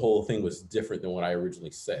 the whole thing was different than what I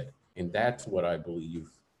originally said. And that's what I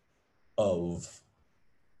believe of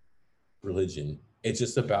religion. It's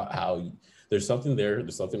just about how there's something there.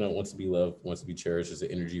 There's something that wants to be loved, wants to be cherished as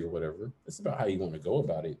an energy or whatever. It's about how you want to go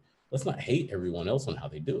about it. Let's not hate everyone else on how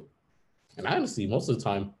they do it. And honestly, most of the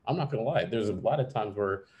time, I'm not going to lie, there's a lot of times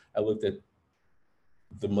where I looked at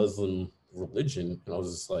the Muslim religion and I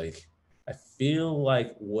was just like, I feel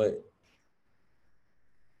like what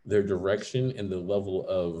their direction and the level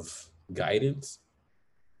of guidance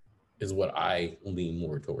is what I lean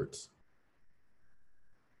more towards.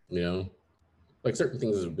 Like certain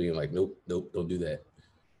things are being like, nope, don't do that.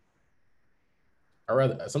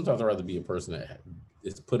 Sometimes I'd rather be a person that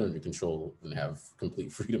is put under control than have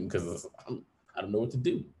complete freedom, because I don't know what to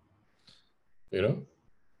do.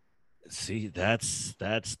 See, that's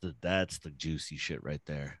the juicy shit right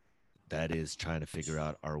there. That is trying to figure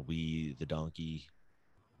out, are we the donkey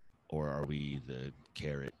or are we the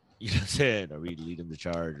carrot? You know what I'm saying? Are we leading the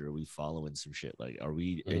charge, or are we following some shit? Like, are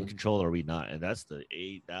we in control or are we not? And that's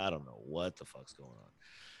I don't know what the fuck's going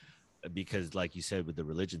on. Because like you said with the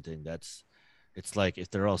religion thing, it's like, if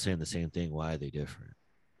they're all saying the same thing, why are they different?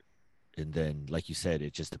 And then, like you said,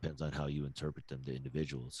 it just depends on how you interpret them, the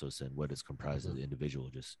individual. So then what is comprised of the individual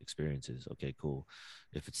just experiences. Okay, cool.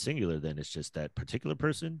 If it's singular, then it's just that particular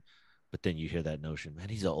person. But then you hear that notion, man,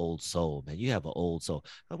 he's an old soul, man. You have an old soul.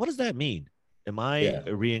 What does that mean? Am I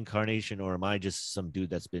a reincarnation, or am I just some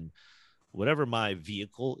dude that's been, whatever my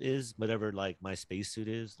vehicle is, whatever like my spacesuit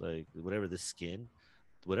is, like whatever the skin,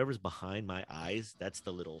 whatever's behind my eyes, that's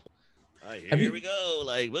the little, here we go.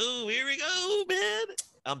 Like, whoa, here we go, man.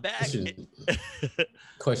 I'm back.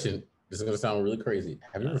 Question. This is going to sound really crazy.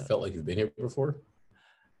 Have you ever felt like you've been here before?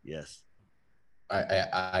 Yes.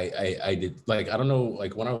 I did. Like, I don't know,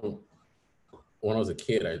 like when I was a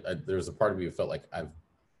kid, there was a part of me that felt like I've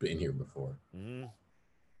been here before. Mm-hmm.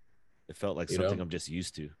 It felt like something I'm just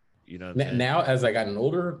used to. Now, as I gotten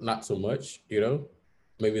older, not so much,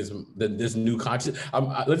 maybe it's this new conscious.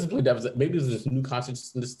 Let's play devil's. Maybe it's this new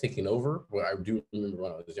consciousness taking over. Where I do remember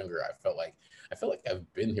when I was younger, I felt like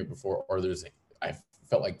I've been here before, or I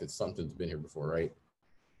felt like that something's been here before, right?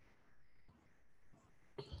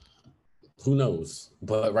 Who knows?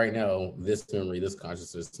 But right now, this memory, this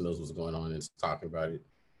consciousness knows what's going on and it's talking about it.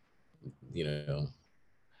 You know,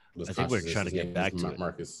 I think we're trying to get back to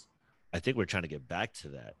Marcus. I think we're trying to get back to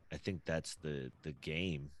that. I think that's the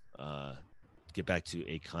game. Get back to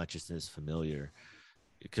a consciousness familiar,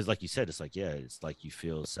 because like you said, it's like it's like you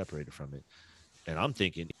feel separated from it, and I'm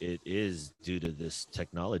thinking it is due to this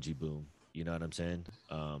technology boom. You know what I'm saying?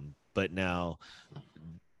 But now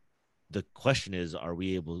the question is, are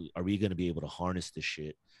we going to be able to harness this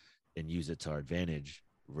shit and use it to our advantage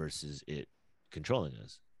versus it controlling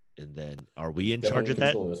us? And then are we in charge of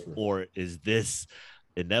that, or is this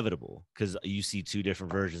inevitable? Because you see two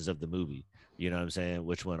different versions of the movie. You know what I'm saying?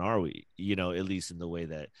 Which one are we? You know, at least in the way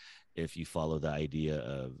that if you follow the idea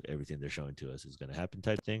of everything they're showing to us is going to happen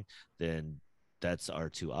type thing, then that's our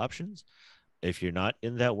two options. If you're not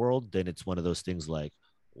in that world, then it's one of those things like,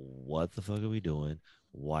 what the fuck are we doing?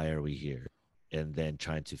 Why are we here? And then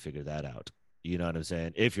trying to figure that out. You know what I'm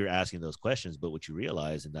saying? If you're asking those questions, but what you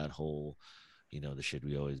realize in that whole, you know, the shit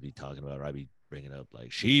we always be talking about, or I be bringing up like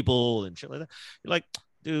sheeple and shit like that. You're like,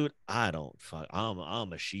 dude, I don't fuck.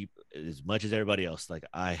 I'm a sheep as much as everybody else. Like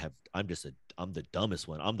I'm the dumbest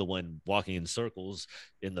one. I'm the one walking in circles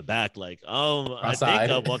in the back. Like, I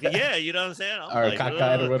think I'm walking. Yeah, you know what I'm saying? I'm or like,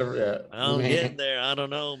 cockeyed or whatever. Yeah, I'm getting there. I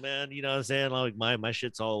don't know, man. You know what I'm saying? Like my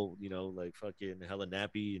shit's all, you know, like fucking hella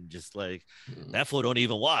nappy and just like that foot don't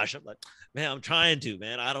even wash. I'm like, man, I'm trying to,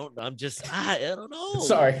 man. I don't know.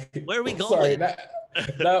 Sorry. Where are we going? Sorry.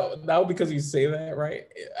 Now because you say that, right?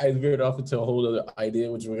 I veered off into a whole other idea,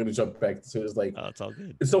 which we're gonna jump back to. It's like, it's all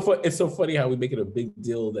good. It's so funny how we make it a big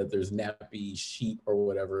deal that there's nappy sheep or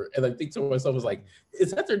whatever, and I think to myself, is like,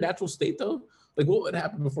 is that their natural state though? Like, what would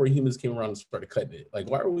happen before humans came around and started cutting it? Like,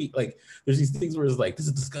 why are we like? There's these things where it's like, this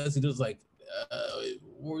is disgusting. There's like,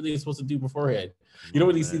 what were they supposed to do beforehand? You know,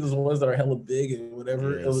 when you see those ones that are hella big and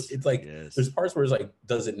whatever, it's like there's parts where it's like,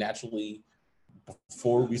 does it naturally?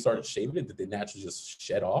 Before we started shaving it, did they naturally just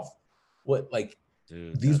shed off? What, like,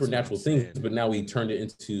 dude, these were natural things, but now we turned it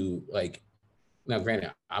into like, now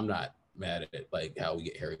granted, I'm not mad at like how we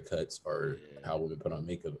get haircuts or how women put on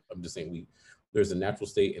makeup. I'm just saying there's a natural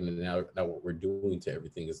state, and then now what we're doing to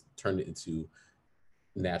everything is turn it into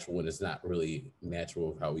natural when it's not really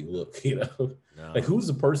natural of how we look, you know? No. Like, who's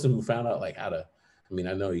the person who found out like how to, I mean,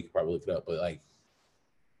 I know you could probably look it up, but like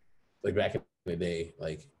back in the day,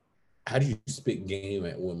 like, how did you spit game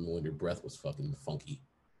at women when your breath was fucking funky?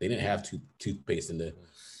 They didn't have toothpaste in the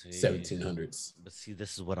 1700s. But see,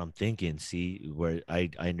 this is what I'm thinking. See, where I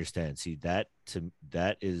understand. See, that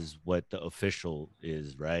is what the official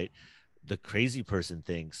is, right? The crazy person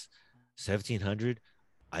thinks 1700.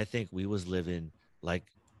 I think we was living like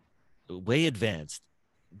way advanced.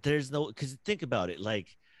 There's no, because think about it,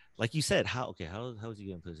 like you said, how was he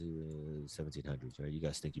getting pussy in 1700s, right? You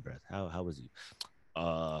got stinky breath. How was he?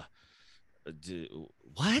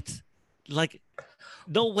 What? Like,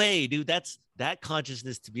 no way, dude. That's that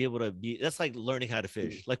consciousness to be able to be. That's like learning how to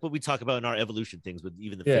fish, like what we talk about in our evolution things with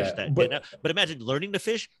even the fish that. But imagine learning to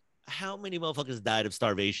fish. How many motherfuckers died of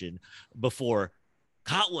starvation before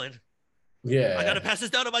caught one? Yeah, I gotta pass this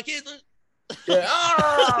down to my kids. Yeah,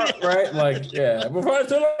 right. Like, yeah. Before I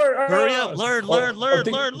learn, hurry up,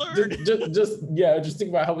 learn. Just think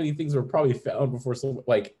about how many things were probably found before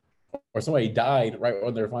or somebody died right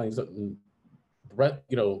when they're finding something,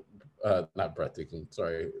 not breathtaking,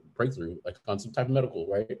 breakthrough, like on some type of medical,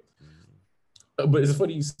 right? But it's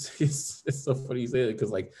funny, it's so funny you say it,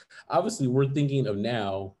 because like, obviously we're thinking of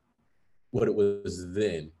now what it was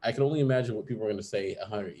then. I can only imagine what people are going to say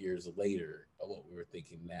 100 years later of what we were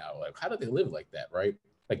thinking now. Like, how did they live like that, right?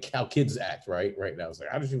 Like how kids act right now. It's like,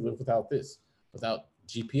 how did you live without this, without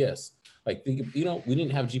GPS? Like, think, we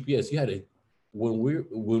didn't have GPS. You had to, when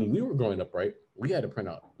we were growing up, right, we had to print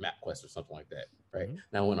out MapQuest or something like that, right? Mm-hmm.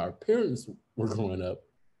 Now, when our parents were growing up,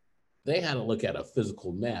 they had to look at a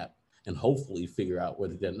physical map and hopefully figure out where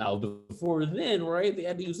they're. Now, before then, right, they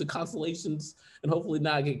had to use the constellations and hopefully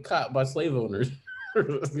not get caught by slave owners.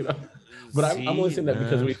 You know? But I'm only saying that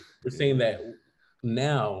because we're saying that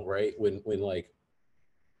now, right, when we're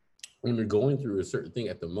going through a certain thing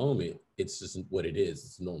at the moment, it's just what it is.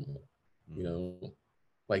 It's normal, you know.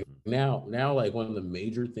 Like now, like one of the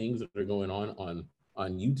major things that are going on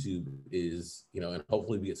YouTube is, you know, and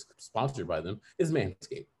hopefully we get sponsored by them, is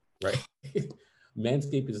Manscaped, right?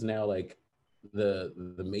 Manscaped is now like the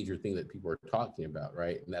major thing that people are talking about,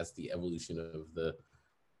 right? And that's the evolution of the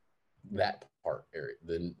that part area,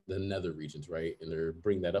 the nether regions, right? And they're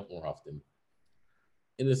bringing that up more often.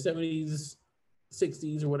 In the 70s,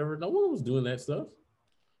 60s, or whatever, no one was doing that stuff.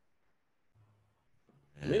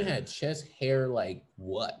 Men had chest hair like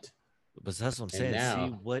what? But that's what I'm saying.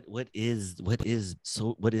 See, what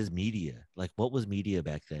is media? Like, what was media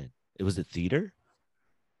back then? It was a theater.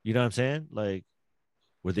 You know what I'm saying? Like,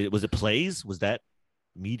 was it plays? Was that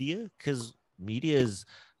media? Because media is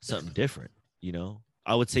something different. You know,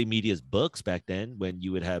 I would say media is books back then, when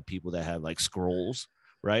you would have people that have like scrolls,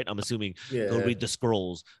 right? I'm assuming go read the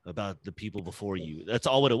scrolls about the people before you. That's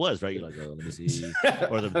all what it was, right? You're like, oh, let me see.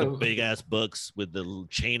 Or the big ass books with the little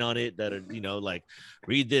chain on it that are, you know, like,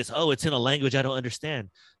 read this. Oh, it's in a language I don't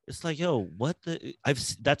understand. It's like, yo, what the?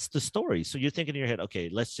 That's the story. So you're thinking in your head, okay,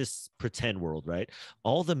 let's just pretend world, right?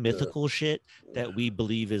 All the mythical shit that we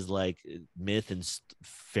believe is like myth and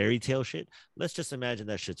fairy tale shit. Let's just imagine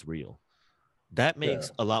that shit's real. That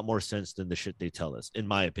makes a lot more sense than the shit they tell us, in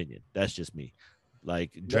my opinion. That's just me.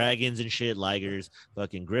 Like dragons and shit, ligers,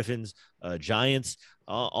 fucking griffins, giants,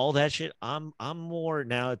 all that shit. I'm more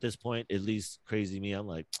now at this point, at least crazy me. I'm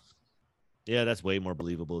like, yeah, that's way more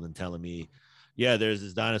believable than telling me, yeah, there's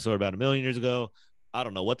this dinosaur about 1 million years ago. I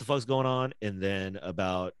don't know what the fuck's going on. And then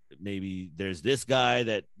about maybe there's this guy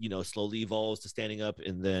that, you know, slowly evolves to standing up.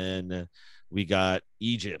 And then we got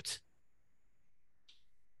Egypt.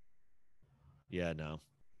 Yeah, no.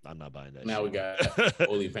 I'm not buying that. Now shit. We got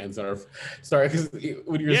OnlyFans on our. Sorry, because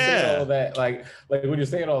when you're saying all that, like when you're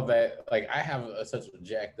saying all that, like I have such a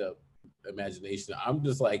jacked up imagination. I'm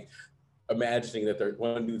just like imagining that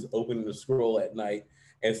one dude's opening the scroll at night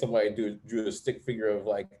and somebody drew a stick figure of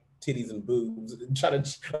like titties and boobs and try to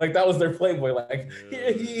like that was their Playboy, like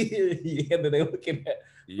and then they looking at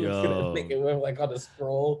naked women like on the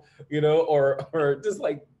scroll, you know, or just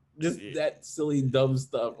that silly dumb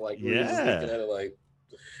stuff, like we're just looking at it like.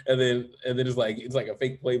 And then it's like a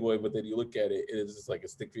fake Playboy, but then you look at it and it's just like a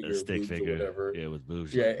stick figure of boobs or whatever. Yeah, with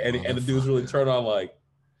boobs. Yeah, and the dudes really turn on like.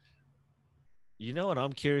 You know what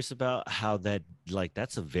I'm curious about? How that, like,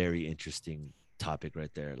 that's a very interesting topic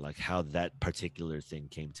right there. Like how that particular thing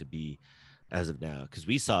came to be as of now, because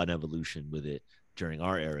we saw an evolution with it during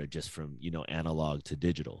our era, just from, you know, analog to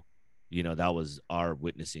digital. You know, that was our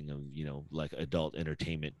witnessing of, you know, like adult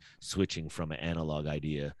entertainment switching from an analog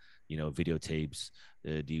idea, you know, videotapes,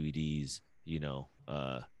 DVDs, you know,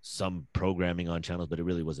 some programming on channels, but it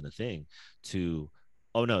really wasn't a thing, to,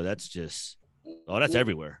 oh no, that's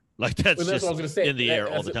everywhere. Like that's just what I was gonna say, in the air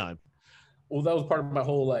all the time. Well, that was part of my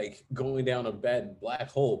whole like going down a bad black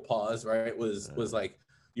hole pause, right? Was like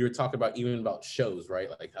you were talking about even about shows, right?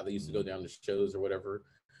 Like how they used to go down to shows or whatever.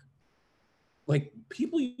 Like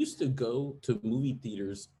people used to go to movie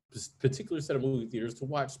theaters, particular set of movie theaters, to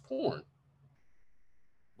watch porn.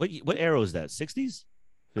 What era was that? 60s?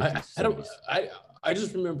 50s, I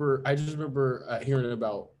just remember hearing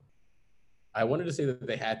about. I wanted to say that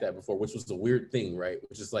they had that before, which was a weird thing, right?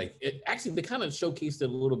 Which is like it actually they kind of showcased it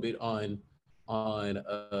a little bit on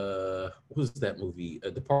what was that movie?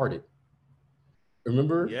 Departed.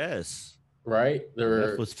 Remember? Yes. Right?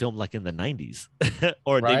 That was filmed like in the 90s.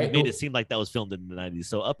 Or they made it seem like that was filmed in the 90s.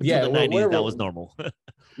 So up until the 90s, that was normal.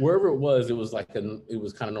 Wherever it was it was kind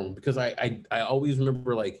of normal, because I always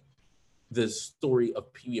remember like the story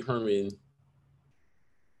of Pee Wee Herman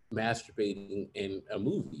masturbating in a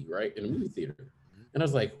movie, right? In a movie theater. And I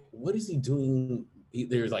was like, what is he doing?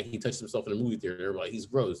 There's like, he touched himself in a movie theater. They're like, he's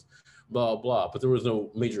gross, blah, blah. But there was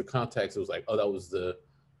no major context. It was like, oh, that was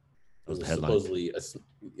supposedly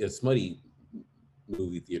a smutty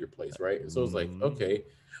movie theater place, right? And so I was like, okay.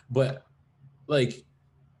 But like,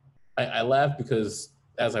 I laughed because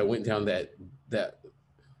as I went down that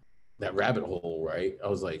rabbit hole, right? I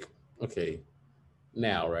was like, okay,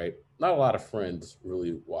 now, right? Not a lot of friends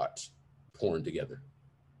really watch porn together.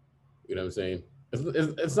 You know what I'm saying?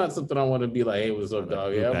 It's not something I want to be like, hey, what's up,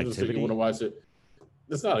 dog? Yeah, I'm just thinking I want to watch it.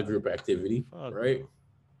 It's not a group activity, right?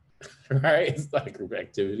 Right? It's not a group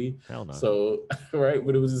activity. Hell no. So, right?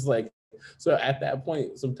 But it was just like, so at that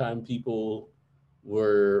point, sometimes people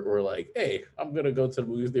were like, hey, I'm going to go to the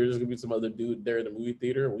movies. There's going to be some other dude there in the movie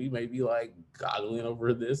theater. We may be like goggling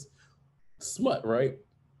over this smut, right?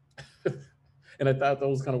 And I thought that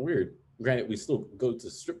was kind of weird. Granted, we still go to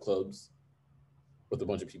strip clubs with a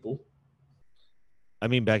bunch of people. I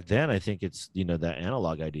mean, back then, I think it's, you know, that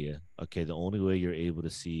analog idea. Okay, the only way you're able to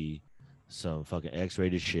see some fucking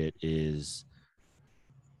X-rated shit is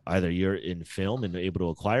either you're in film and able to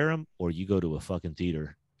acquire them, or you go to a fucking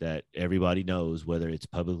theater that everybody knows, whether it's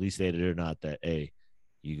publicly stated or not, that, hey,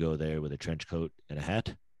 you go there with a trench coat and a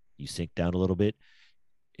hat, you sink down a little bit,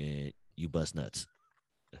 and you bust nuts.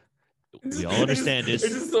 We all understand this.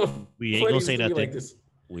 It's just so we ain't gonna say nothing. Like this.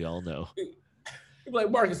 We all know. Like,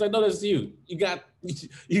 Marcus, I know that's you. You got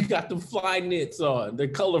the fly knits on. They're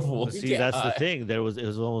colorful. See, that's the thing. It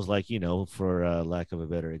was almost like, for lack of a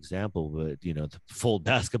better example, but to fold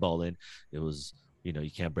basketball in, it was,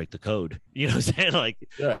 you can't break the code. You know what I'm saying? Like,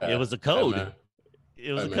 it was a code.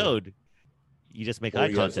 It was a code. You just make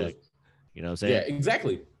eye contact. You know what I'm saying? Yeah,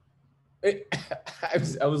 exactly. I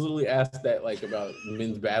was literally asked that, like, about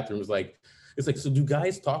men's bathrooms. Like, it's like, so do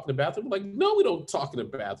guys talk in the bathroom? I'm like, no, we don't talk in the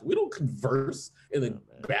bathroom. We don't converse in the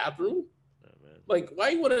bathroom. Like, why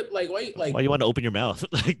you want to, why you want to open your mouth?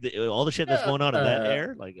 Like, all the shit that's going on in that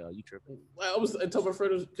air? Like, you tripping? I told my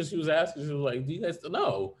friend, because she was asking, she was like, do you guys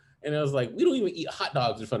know? And I was like, we don't even eat hot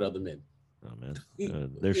dogs in front of other men. Oh, man.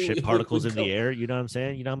 There's shit particles in the air. You know what I'm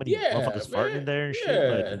saying? You know how many motherfuckers farting in there and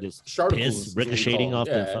shit? Like, and just piss ricocheting off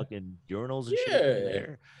the fucking urinals and shit in the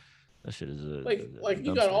air. That shit is like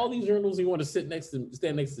you got all these urinals. You want to stand next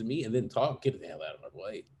to me and then talk? Get the hell out of my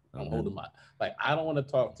way. I'm holding my, I don't want to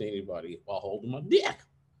talk to anybody while holding my dick.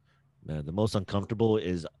 Man, the most uncomfortable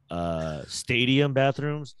is stadium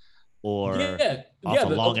bathrooms or a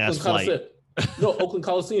long ass flight. No, Oakland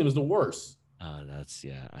Coliseum is the worst. That's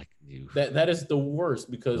I knew that is the worst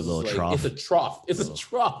because it's a trough. It's a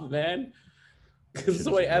trough, man. Because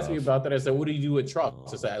somebody asked me about that. I said, what do you do with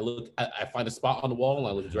troughs? I said, I find a spot on the wall and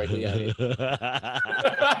I look directly at it. I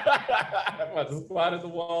find a spot on the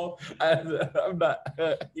wall. I'm not,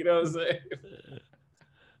 you know what I'm saying?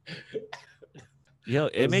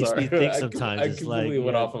 It makes me think sometimes. It's like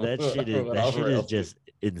that shit is just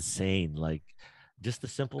insane. Like, just the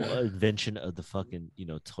simple invention of the fucking,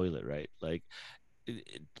 toilet, right? Like,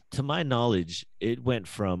 to my knowledge, it went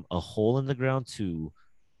from a hole in the ground to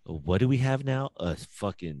what do we have now? A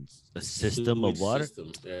system of water.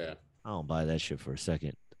 Yeah. I don't buy that shit for a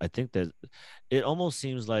second. I think that it almost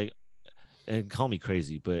seems like, and call me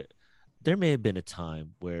crazy, but there may have been a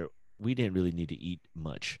time where we didn't really need to eat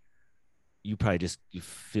much. You probably you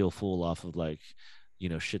feel full off of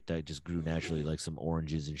shit that just grew naturally, like some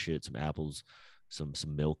oranges and shit, some apples, some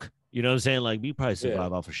milk. You know what I'm saying? Like, we probably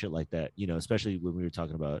survive off of shit like that, especially when we were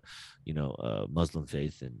talking about, Muslim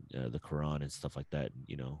faith and the Quran and stuff like that,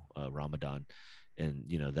 Ramadan and,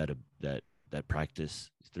 that practice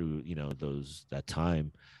through, that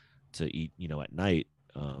time to eat, at night,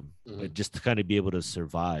 just to kind of be able to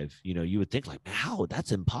survive. You would think like, how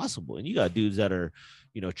that's impossible. And you got dudes that are,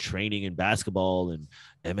 training in basketball and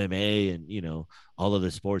MMA and, all of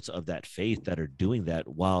the sports of that faith that are doing that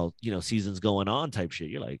while, seasons going on type shit.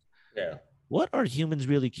 You're like, yeah, what are humans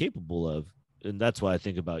really capable of? And that's why I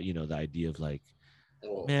think about, the idea of like,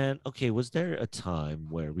 man, okay, was there a time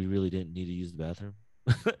where we really didn't need to use the bathroom?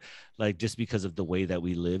 Like, just because of the way that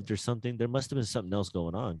we lived or something? There must have been something else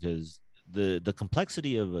going on, because the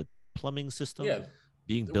complexity of a plumbing system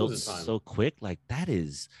being built so quick, like, that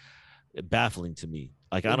is baffling to me.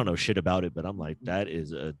 Like, I don't know shit about it, but I'm like, that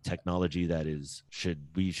is a technology that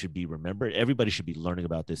we should be remembered. Everybody should be learning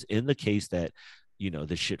about this in the case that,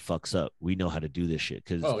 this shit fucks up. We know how to do this shit,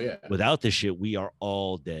 because without this shit, we are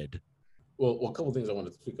all dead. Well, a couple of things I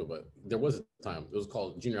wanted to speak about. There was a time, it was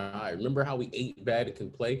called junior high. Remember how we ate bad and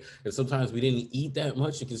can play, and sometimes we didn't eat that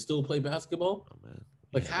much and can still play basketball? Oh, man.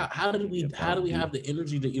 Like, how do we have the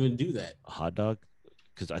energy to even do that? A hot dog?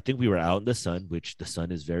 Because I think we were out in the sun, which the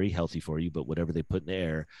sun is very healthy for you, but whatever they put in the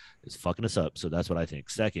air is fucking us up. So that's what I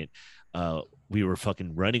think. Second, we were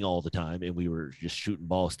fucking running all the time, and we were just shooting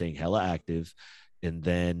balls, staying hella active. And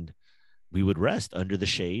then we would rest under the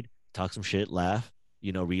shade, talk some shit, laugh,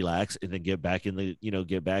 relax, and then get back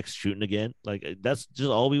get back shooting again. Like, that's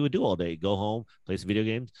just all we would do all day. Go home, play some video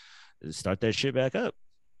games, start that shit back up.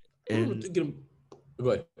 And go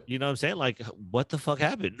ahead. You know what I'm saying? Like, what the fuck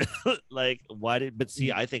happened? Like, why but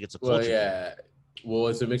see, I think it's a culture. Well, yeah. Well,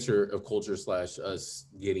 it's a mixture of culture / us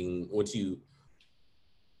getting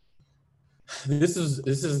this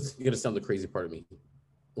is gonna sound the crazy part of me.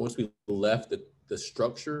 Once we left the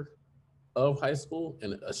structure of high school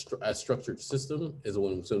and a structured system is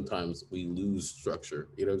when sometimes we lose structure.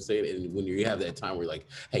 You know what I'm saying? And when you have that time where you're like,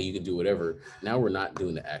 hey, you can do whatever. Now we're not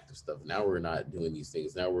doing the active stuff. Now we're not doing these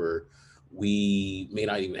things. Now we may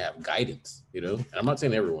not even have guidance, And I'm not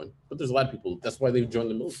saying everyone, but there's a lot of people. That's why they've joined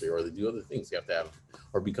the military, or they do other things. You have to have,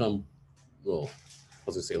 or become, well, I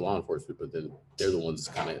was gonna say law enforcement, but then they're the ones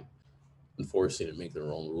kind of enforcing and make their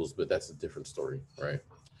own rules. But that's a different story, right?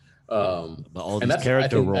 But all these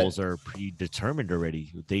character roles are predetermined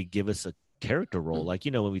already. They give us a character role. Like,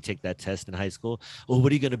 when we take that test in high school, what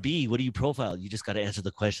are you going to be? What do you profile? You just got to answer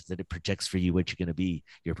the questions, and it projects for you what you're going to be,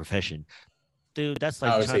 your profession. Dude, that's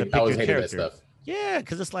like trying to pick your character. Yeah,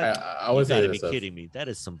 because it's like, I you always say got to that be stuff. kidding me. That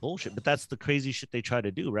is some bullshit. But that's the crazy shit they try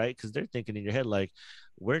to do, right? Because they're thinking in your head, like,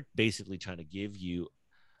 we're basically trying to give you,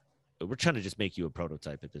 we're trying to just make you a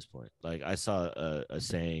prototype at this point. Like, I saw a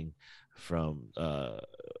saying from,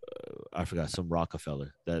 I forgot, some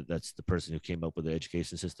Rockefeller, that's the person who came up with the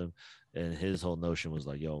education system. And his whole notion was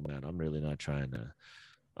like, yo, man, I'm not trying to,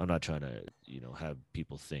 have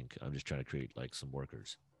people think. I'm just trying to create like some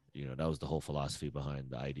workers. That was the whole philosophy behind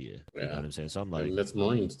the idea. You know Yeah, what I'm saying? So I'm like, and that's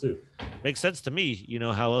Marines too. makes sense to me.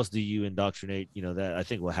 How else do you indoctrinate? That I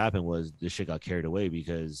think what happened was this shit got carried away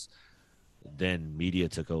because then media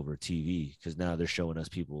took over TV, because now they're showing us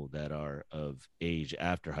people that are of age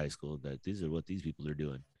after high school that these are what these people are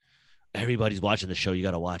doing. Everybody's watching the show. You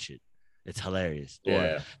got to watch it. It's hilarious. Or,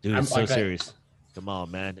 Yeah, dude, I'm it's so like that. serious. Come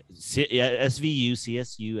on, man. Yeah, SVU,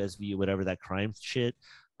 CSU, SVU, whatever, that crime shit.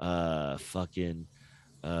 Fucking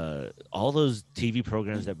all those TV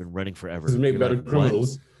programs that have been running forever. Just make You're like, better what?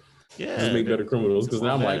 criminals. Just Yeah, make better criminals. Because come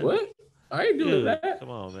now on, I'm like, man. what? I ain't doing Dude, that. come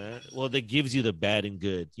on, man. Well, that gives you the bad and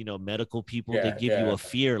good. Medical people, they Yeah, give you yeah. a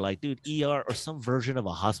fear. Like, dude, ER or some version of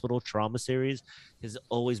a hospital trauma series has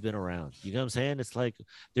always been around. You know what I'm saying? It's like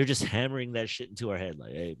they're just hammering that shit into our head.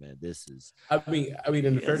 Like, hey, man, this is. I mean, in You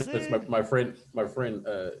know what I'm fairness, saying? my friend,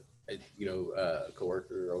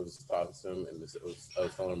 coworker, I was talking to him, and I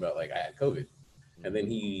was telling him about like I had COVID, and then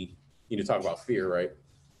he, talk about fear, right?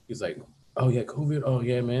 He's like, oh yeah, COVID, oh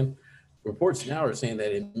yeah, man. Reports now are saying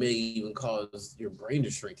that it may even cause your brain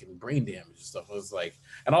to shrink and brain damage and stuff. I was like,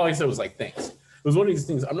 and all I said was like, thanks. It was one of these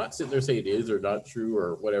things. I'm not sitting there saying it is or not true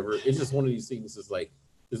or whatever. It's just one of these things. Is like,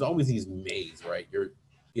 there's always these mays, right? You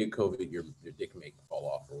get COVID, your dick may fall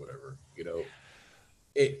off or whatever.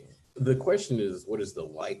 The question is, what is the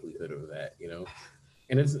likelihood of that?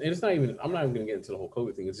 And it's not even. I'm not even going to get into the whole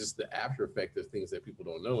COVID thing. It's just the after effect of things that people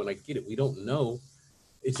don't know. And I get it. We don't know.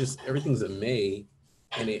 It's just everything's a may,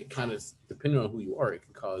 and it kind of, depending on who you are, it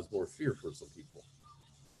can cause more fear for some people.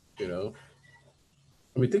 You know.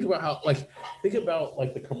 I mean, think about like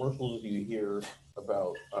the commercials you hear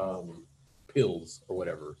about pills or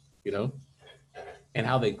whatever. You know, and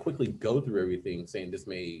how they quickly go through everything, saying this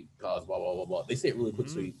may cause blah blah blah blah. They say it really quick,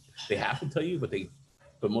 so they have to tell you,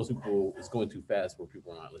 but most people, it's going too fast where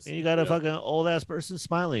people are not And listening. you got a fucking old ass person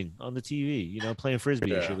smiling on the TV, playing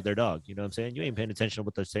frisbee and Yeah, shit with their dog. You know what I'm saying? You ain't paying attention to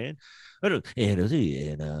what they're saying. And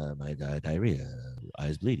my diarrhea,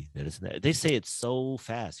 eyes bleeding. That is that. They say it so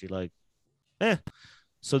fast. You're like, eh.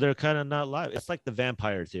 So they're kind of not live. It's like the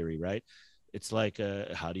vampire theory, right? It's like,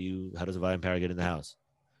 how does a vampire get in the house?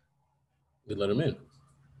 they let them in.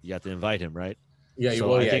 You have to invite him, right? Yeah, So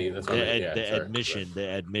well, I yeah, think that's what I meant. Yeah, sorry. the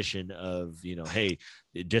admission of, hey,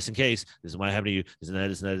 just in case this is what happened to you, this and that,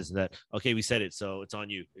 this and that, this and that. Okay, we said it, so it's on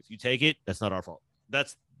you. If you take it, that's not our fault.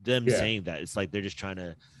 That's them Yeah, saying that. It's like they're just trying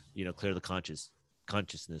to, clear the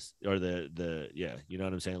consciousness, or the yeah, you know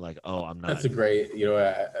what I'm saying? Like, oh, I'm not. that's a great.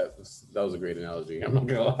 That was a great analogy. I'm not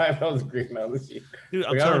gonna lie, that was a great analogy. Dude,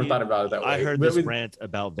 I'm Like, I telling never you, thought about it that I way. heard But this rant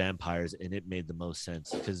about vampires and it made the most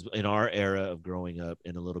sense, because in our era of growing up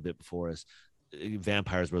and a little bit before us,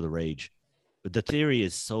 vampires were the rage. But the theory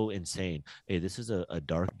is so insane. Hey, this is a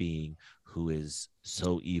dark being who is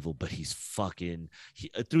so evil, but he's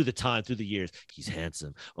through the years, he's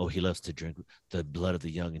handsome. Oh, he loves to drink the blood of the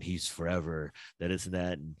young, and he's forever. That is and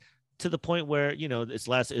that. And to the point where, its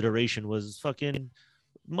last iteration was fucking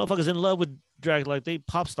motherfuckers in love with Dracula, like they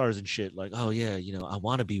pop stars and shit. Like, oh yeah, I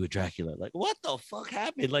want to be with Dracula. Like, what the fuck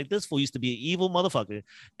happened? Like, this fool used to be an evil motherfucker,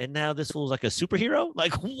 and now this fool's like a superhero.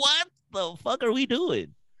 Like, what the fuck are we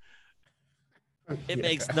doing? It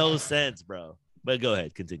makes no sense, bro. But go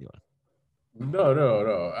ahead, continue on.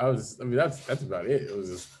 No. I mean, that's about it.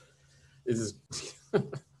 It's just.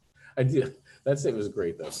 I do. That statement was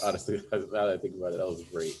great, though. Honestly, now that I think about it, that was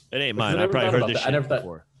great. It ain't Because mine. I probably heard this shit I never thought.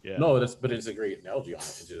 before. Yeah. No, but it's a great analogy on it.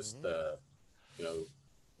 It's just,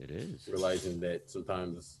 it is realizing that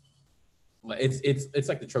sometimes it's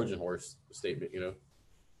like the Trojan horse statement.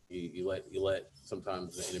 You let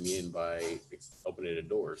sometimes the enemy in by opening the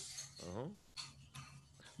doors.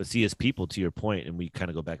 But see, as people, to your point, and we kind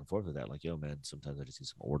of go back and forth with that, like, yo, man, sometimes I just need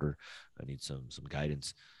some order. I need some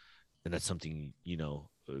guidance. And that's something,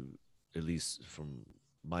 at least from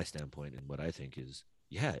my standpoint and what I think is,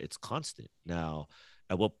 yeah, it's constant. Now,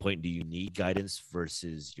 at what point do you need guidance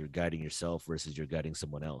versus you're guiding yourself versus you're guiding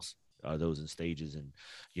someone else? Are those in stages? And,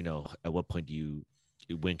 at what point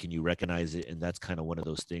when can you recognize it? And that's kind of one of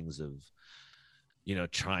those things of,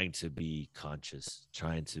 trying to be conscious,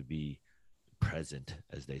 trying to be present,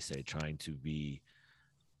 as they say, trying to be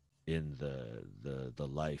in the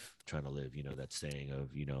life, trying to live, that saying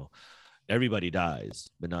of, everybody dies,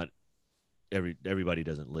 but not everybody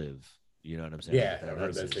doesn't live. You know what I'm saying? Yeah, I've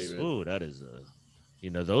heard that statement. Ooh, that is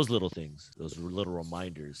those little things, those little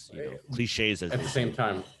reminders, cliches at the same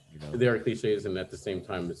time. There are cliches, and at the same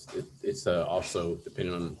time, it's also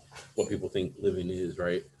depending on what people think living is,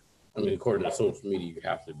 right? I mean, according to social media, you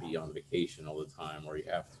have to be on vacation all the time, or you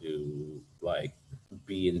have to like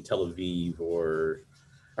be in Tel Aviv, or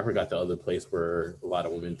I forgot the other place where a lot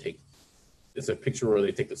of women take. It's a picture where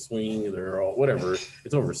they take the swing, and they're all whatever.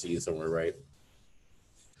 It's overseas somewhere, right?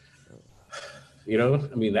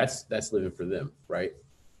 I mean, that's living for them, right?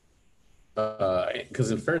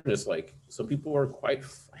 Because in fairness, like some people are quite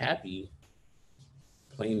happy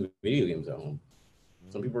playing video games at home.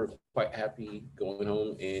 Some people are quite happy going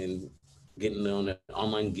home and getting on an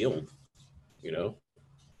online guild. You know,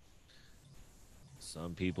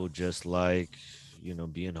 some people just like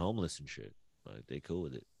being homeless and shit. Like they cool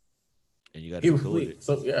with it, and you got to be cool with it.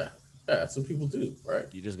 So yeah, some people do, right?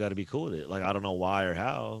 You just got to be cool with it. Like I don't know why or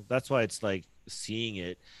how. That's why it's like seeing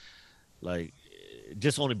it, like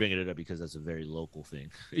just only bringing it up because that's a very local thing.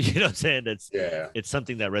 You know what I'm saying? It's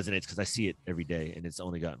something that resonates because I see it every day, and it's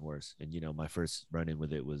only gotten worse. And my first run-in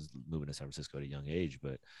with it was moving to San Francisco at a young age.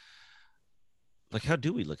 But like, how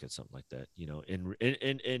do we look at something like that?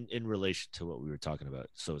 In relation to what we were talking about,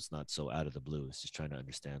 so it's not so out of the blue. It's just trying to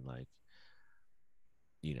understand, like,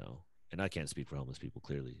 and I can't speak for homeless people.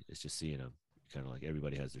 Clearly, it's just seeing them. Kind of like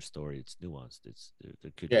everybody has their story. It's nuanced.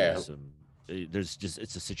 There could be some.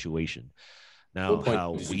 It's a situation. Now,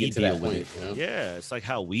 how we deal with it, it's like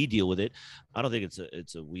how we deal with it. I don't think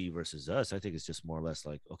it's a we versus us. I think it's just more or less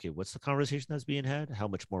like, okay, what's the conversation that's being had? How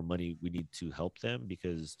much more money we need to help them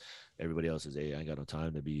because everybody else is, hey, I ain't got no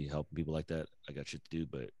time to be helping people like that. I got shit to do,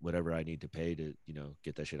 but whatever I need to pay to,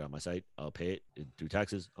 get that shit on my site, I'll pay it through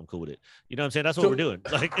taxes. I'm cool with it. You know what I'm saying? That's what we're doing.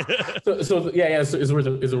 Like, so So is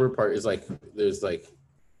the word part is like there's like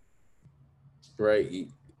right.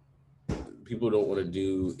 People don't want to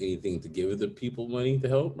do anything to give the people money to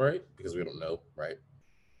help, right? Because we don't know, right?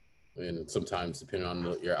 And sometimes, depending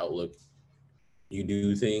on your outlook, you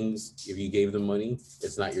do things. If you gave them money,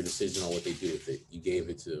 it's not your decision on what they do with it. You gave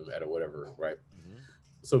it to them at a whatever, right? Mm-hmm.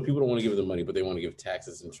 So people don't want to give them money, but they want to give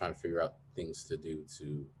taxes and trying to figure out things to do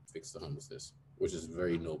to fix the homelessness, which is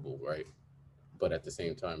very noble, right? But at the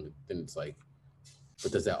same time, then it's like,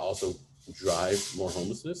 but does that also drive more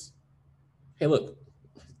homelessness? Hey, look,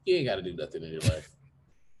 you ain't got to do nothing in your life.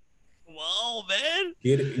 Whoa, man!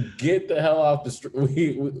 Get the hell off the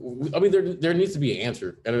street. I mean, there needs to be an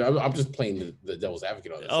answer, and I'm just playing the devil's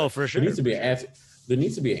advocate on this. Oh, for sure. There needs to be an answer. There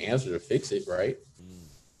needs to be an answer to fix it, right?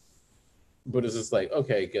 But it's just like,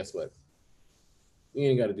 okay, guess what? You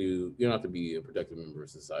don't have to be a productive member of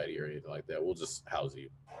society or anything like that. We'll just house you.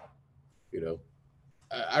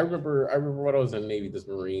 I remember when I was in the Navy, this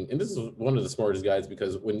Marine, and this is one of the smartest guys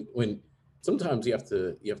because when sometimes you have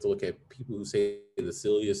to look at people who say the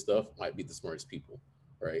silliest stuff might be the smartest people,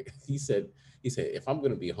 right? He said if I'm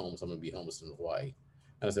going to be homeless, I'm going to be homeless in Hawaii.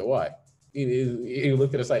 And I said, why? He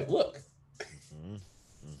looked at us like, look,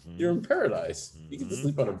 you're in paradise. You can just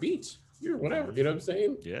sleep on a beach. You're whatever. You know what I'm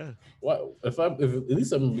saying? Yeah. Well, if at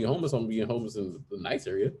least I'm going to be homeless, I'm being homeless in the nice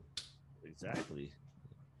area. Exactly.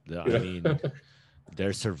 I mean,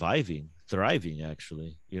 they're thriving,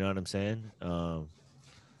 actually. You know what I'm saying?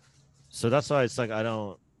 So that's why it's like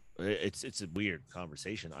it's a weird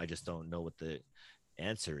conversation. I just don't know what the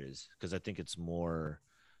answer is because I think it's more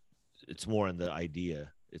in the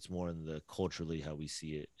idea. It's more in the culturally how we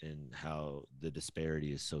see it and how the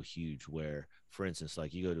disparity is so huge where, for instance,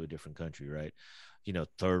 like you go to a different country, right?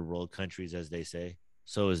 Third world countries, as they say.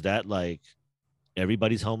 So is that like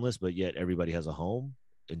everybody's homeless, but yet everybody has a home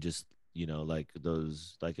and just, like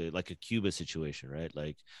those, like a Cuba situation, right?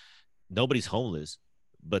 Like nobody's homeless,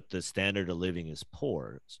 but the standard of living is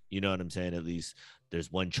poor. You know what I'm saying? At least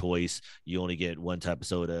there's one choice. You only get one type of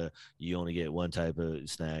soda. You only get one type of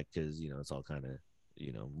snack because, it's all kind of,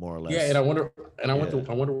 more or less. Yeah, and I wonder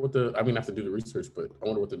what the, I mean, I have to do the research, but I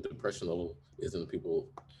wonder what the depression level is in the people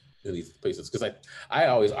in these places. Because I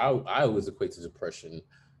always equate to depression.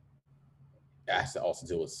 I have to also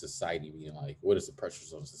deal with society being like, what is the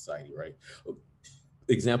pressures on society, right?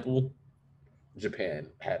 Example, Japan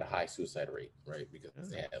had a high suicide rate, right? Because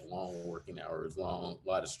they had long working hours, a lot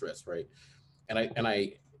of stress, right? And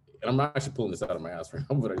I'm not actually pulling this out of my ass right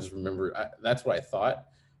now, but I just remember that's what I thought.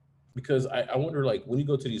 Because I wonder, like, when you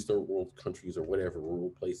go to these third world countries or whatever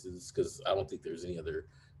rural places, because I don't think there's any other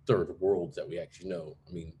third worlds that we actually know.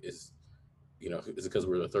 I mean, is it because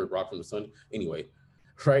we're the third rock from the sun? Anyway,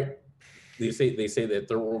 right? They say that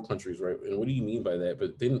third world countries, right? And what do you mean by that?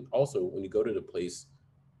 But then also, when you go to the place,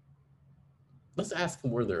 let's ask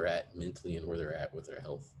them where they're at mentally and where they're at with their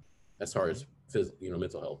health, as far as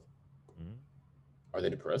mental health. Are they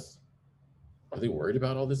depressed? Are they worried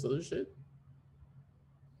about all this other shit?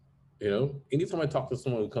 Anytime I talk to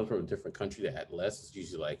someone who comes from a different country that had less, it's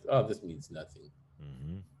usually like, oh, this means nothing.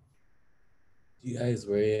 Mm-hmm. You guys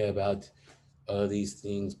worry about all these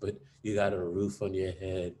things, but you got a roof on your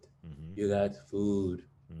head. Mm-hmm. You got food.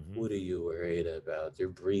 Mm-hmm. What are you worried about? You're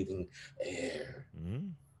breathing air. Mm-hmm.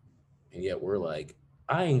 And yet we're like,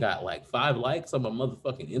 I ain't got like 5 likes on my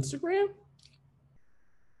motherfucking Instagram.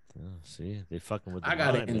 Oh, see, they fucking with the I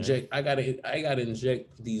gotta inject. Man. I gotta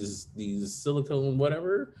inject these silicone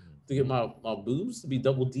whatever to get my boobs to be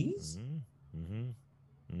double D's. Mm-hmm.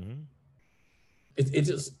 Mm-hmm. Mm-hmm. It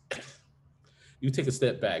just you take a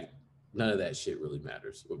step back. None of that shit really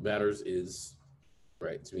matters. What matters is,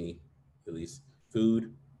 right, to me, at least,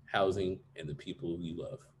 food, housing, and the people you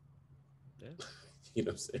love. Yeah. You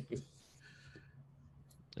know what I'm saying?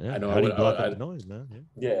 Yeah, I know. How do you block out the noise, man?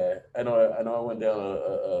 Yeah, I know. I went down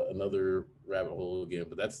another rabbit hole again,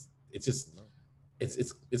 but it's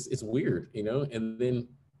weird, And then,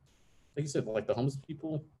 like you said, like the homeless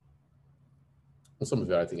people. Well, some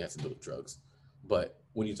of it I think has to do with drugs, but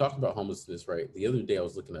when you talk about homelessness, right? The other day I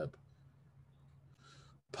was looking up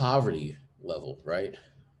poverty level, right,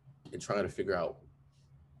 and trying to figure out,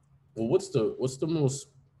 well,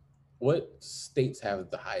 what states have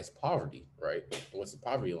the highest poverty, right? What's the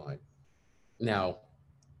poverty line? Now,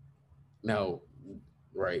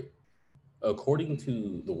 right, according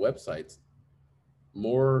to the websites,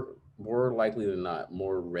 more likely than not,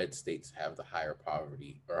 more red states have the higher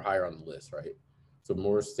poverty or higher on the list, right? So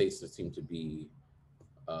more states that seem to be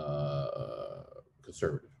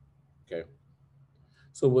conservative. Okay.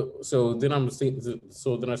 So then I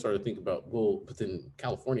started thinking about, well, but then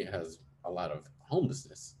California has a lot of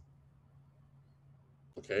homelessness.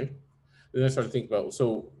 Okay. Then I started thinking about,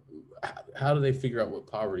 so how do they figure out what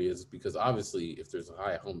poverty is? Because obviously, if there's a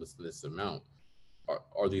high homelessness amount,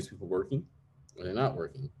 are these people working? Are they not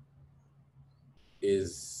working?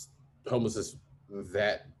 Is homelessness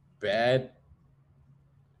that bad?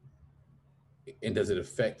 And does it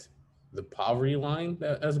affect the poverty line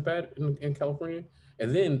as bad in California?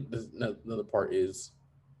 And then another part is,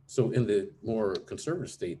 so in the more conservative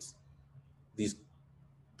states, these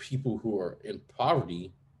people who are in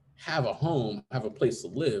poverty have a home, have a place to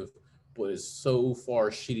live, but it's so far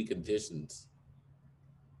shitty conditions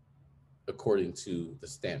according to the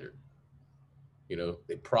standard.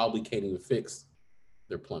 They probably can't even fix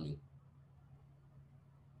their plumbing.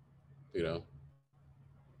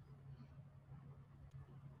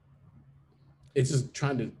 It's just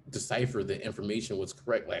trying to decipher the information, what's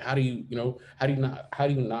correct. Like, how do you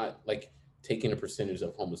not like take in a percentage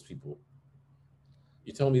of homeless people?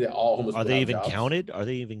 You tell me that all homeless people are they even jobs. Counted? Are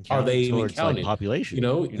they even counted? Are they even counted? Like population? You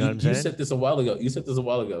know what I'm saying? You said this a while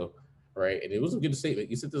ago, right? And it was a good statement.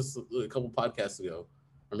 You said this a couple podcasts ago,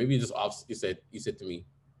 or maybe just off. You said to me,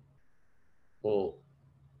 well,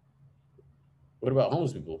 what about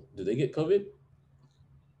homeless people? Did they get COVID?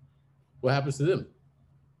 What happens to them?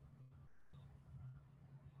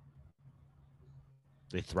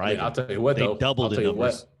 They thrive. I'll tell you what, they doubled in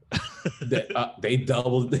numbers. They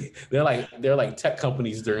doubled. They're like tech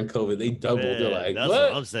companies during COVID. They doubled. Man, they're like, that's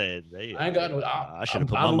what I'm saying. I ain't got. I should have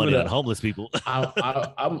put my money on homeless people.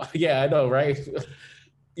 Yeah, I know, right?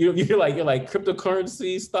 You're like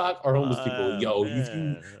cryptocurrency stock or homeless people. Yo,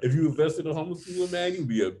 if you invested in homeless people, man, you'd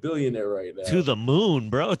be a billionaire right now. To the moon,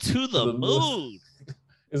 bro. To the moon.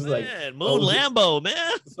 It's man, like moon Lambo,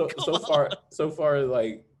 man. So far,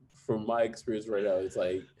 like from my experience right now, it's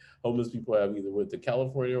like homeless people have either went to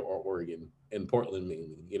California or Oregon, and Portland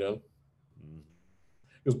mainly,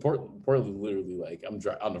 Because Portland literally, like, I'm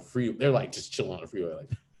on the freeway. They're like just chilling on the freeway,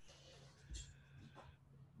 like.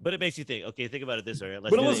 But it makes you think. Okay, think about it this way.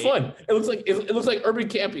 But it looks fun. It looks like urban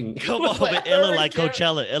camping. Come on, man. It looked like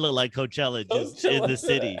Coachella. It looked like Coachella just in the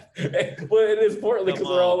city. But it is Portland because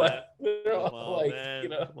they're all like,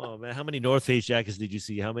 Come on, man. How many North Face jackets did you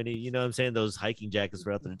see? How many? You know what I'm saying? Those hiking jackets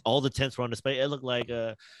were out there. All the tents were on display. It looked like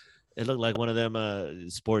one of them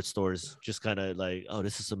sports stores, just kind of like, oh,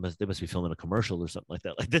 they must be filming a commercial or something like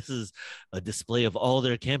that. Like, this is a display of all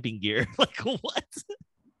their camping gear. Like, what?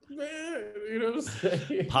 Man, you know what I'm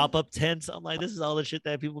saying? Pop-up tents. I'm like, this is all the shit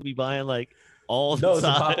that people be buying, like, all the time. No, it's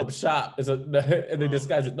a pop-up shop. And they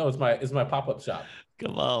disguise it. No, it's my pop-up shop.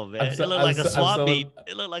 Come on, man. It looked like a swap meet.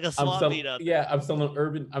 It looked like a swap meet out there. Yeah, I'm selling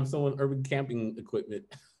urban camping equipment.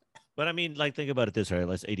 But I mean, like, think about it this way.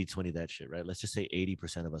 Let's 80-20 that shit, right? Let's just say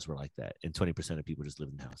 80% of us were like that, and 20% of people just live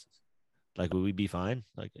in houses. Like, would we be fine?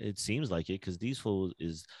 Like, it seems like it, because these fools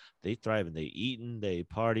they thrive and they eating, they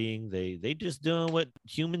partying, they just doing what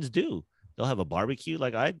humans do. they'll have a barbecue.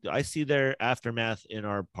 Like I see their aftermath in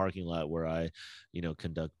our parking lot where I,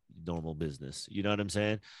 conduct normal business. You know what I'm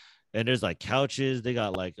saying? And there's like couches. They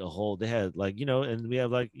got like they had like, and we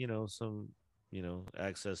have like, some,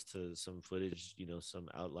 access to some footage, some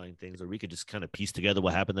outline things, or we could just kind of piece together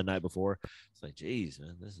what happened the night before. It's like, geez,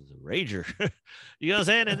 man, this is a rager. You know what I'm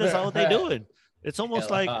saying? And that's all what they doing. It's almost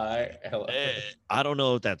like, I don't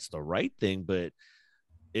know if that's the right thing, but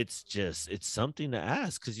it's something to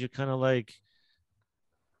ask, because you're kind of like,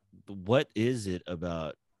 what is it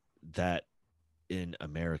about that in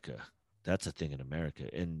America? That's a thing in America.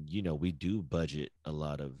 And, we do budget a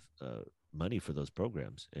lot of money for those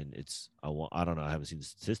programs. And I don't know, I haven't seen the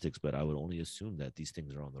statistics, but I would only assume that these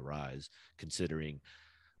things are on the rise, considering,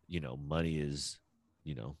 money is,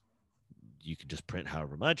 you can just print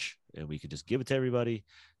however much and we could just give it to everybody,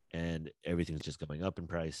 and everything's just going up in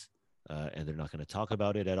price. And they're not going to talk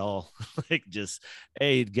about it at all. Like, just,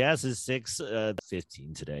 hey, gas is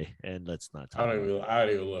 $6.15 today, and let's not talk. I don't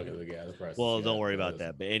even look at the gas prices. Well, don't worry about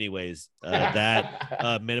that. But anyways,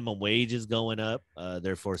 that minimum wage is going up.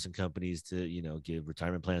 They're forcing companies to, give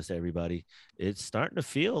retirement plans to everybody. It's starting to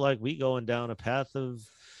feel like we going down a path of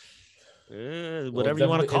whatever you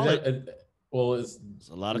want to call it. It's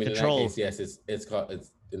a lot of control. In that case, yes, it's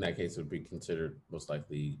in that case, it would be considered most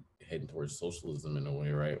likely heading towards socialism in a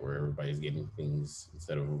way, right? Where everybody's getting things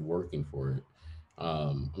instead of working for it.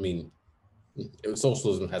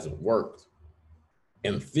 Socialism hasn't worked.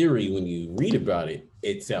 In theory, when you read about it,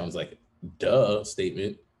 it sounds like a duh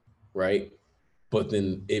statement, right? But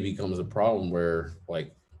then it becomes a problem where,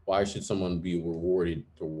 like, why should someone be rewarded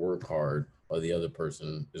to work hard while the other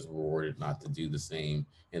person is rewarded not to do the same,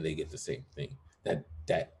 and they get the same thing? That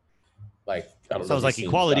like, I don't know. Sounds like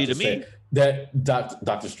equality to me. That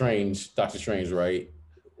Doctor Strange, right?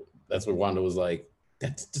 That's what Wanda was like.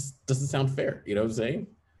 That just doesn't sound fair. You know what I'm saying?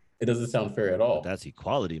 It doesn't sound fair at all. But that's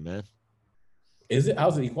equality, man. Is it?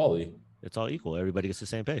 How's it equality? It's all equal. Everybody gets the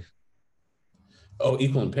same pay. Oh,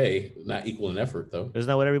 equal in pay, not equal in effort, though. Isn't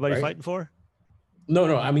that what everybody's fighting for?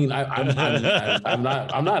 No. I mean, I'm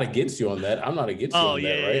not against you on that. I'm not against you on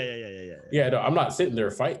that, right? Yeah. No, I'm not sitting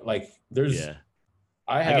there fighting. Like, there's. Yeah.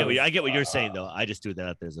 I get what you're saying, though. I just do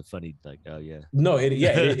that as a funny, like, oh yeah. No, it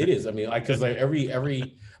is. I mean, like, because like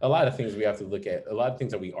a lot of things we have to look at, a lot of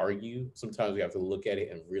things that we argue, sometimes we have to look at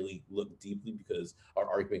it and really look deeply, because our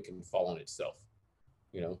argument can fall on itself.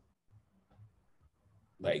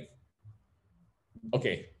 Like,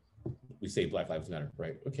 okay, we say Black Lives Matter,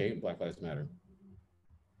 right? Okay, Black Lives Matter.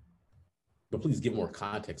 But please give more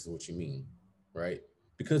context of what you mean, right?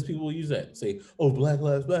 Because people will use that, say, oh, Black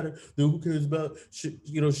Lives Matter, then who cares about,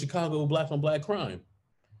 Chicago black on black crime?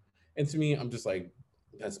 And to me, I'm just like,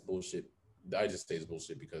 that's bullshit. I just say it's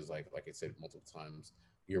bullshit because, like I said multiple times,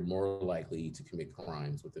 you're more likely to commit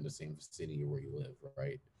crimes within the same vicinity where you live,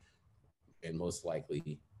 right? And most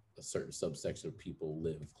likely, a certain subsection of people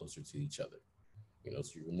live closer to each other.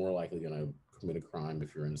 So you're more likely going to commit a crime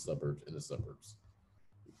if you're in the suburbs,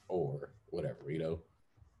 or whatever,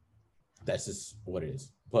 That's just what it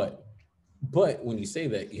is. But when you say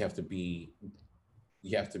that, you have to be,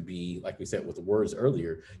 like we said with the words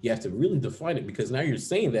earlier, you have to really define it, because now you're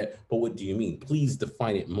saying that, but what do you mean? Please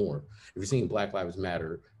define it more. If you're saying Black Lives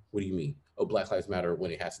Matter, what do you mean? Oh, Black Lives Matter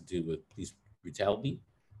when it has to do with police brutality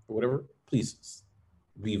or whatever, please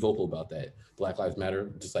be vocal about that. Black Lives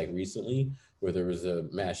Matter, just like recently, where there was a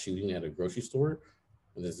mass shooting at a grocery store,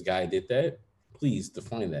 and this guy did that, please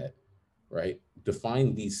define that, right?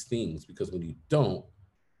 Define these things, because when you don't,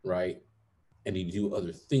 right, and you do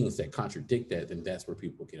other things that contradict that, then that's where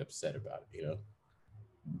people get upset about it,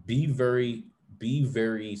 Be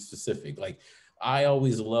very specific. Like, I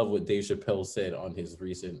always love what Dave Chappelle said on his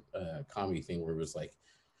recent comedy thing, where it was like,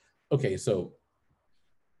 okay, so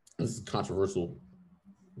this is controversial,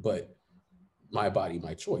 but my body,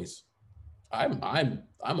 my choice. I'm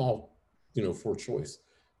all, for choice.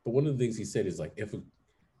 But one of the things he said is like,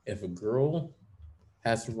 if a girl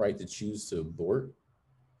has the right to choose to abort,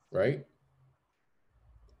 right?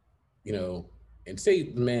 And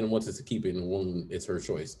say the man wants us to keep it and the woman, it's her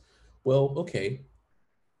choice. Well, okay.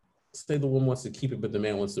 Say the woman wants to keep it, but the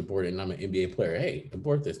man wants to abort it, and I'm an NBA player. Hey,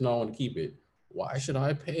 abort this. No, I want to keep it. Why should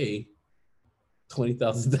I pay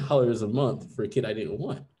 $20,000 a month for a kid I didn't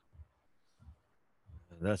want?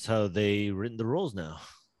 That's how they written the rules now.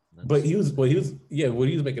 But he was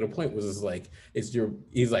making a point was just like,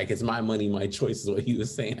 he's like, it's my money, my choice, is what he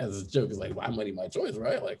was saying as a joke. It's like, my money, my choice,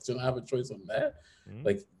 right? Like, shouldn't I have a choice on that? Mm-hmm.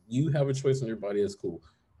 Like, you have a choice on your body, that's cool.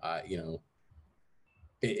 And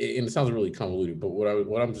it sounds really convoluted, but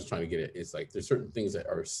what I'm just trying to get at is like, there's certain things that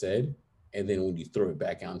are said, and then when you throw it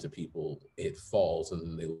back onto people, it falls, and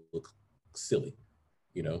then they look silly,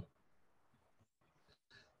 you know?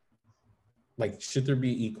 Like, should there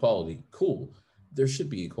be equality? Cool. There should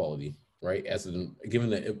be equality, right? As in, given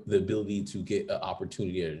the ability to get an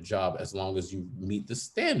opportunity at a job as long as you meet the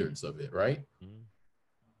standards of it, right? Mm-hmm.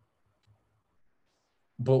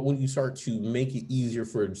 But when you start to make it easier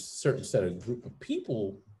for a certain set of group of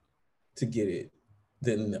people to get it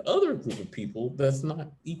than the other group of people, that's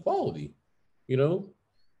not equality, you know?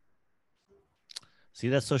 See,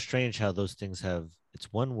 that's so strange how those things have,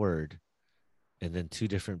 it's one word, and then two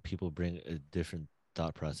different people bring a different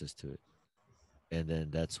thought process to it. And then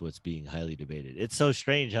that's what's being highly debated. It's so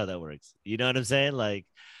strange how that works. You know what I'm saying? Like,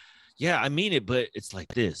 yeah, I mean it, but it's like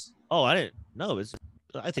this. Oh, I didn't know.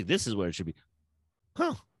 I think this is where it should be.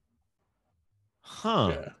 Huh.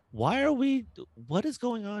 Yeah. Why are we, what is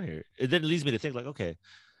going on here? It then leads me to think like, okay,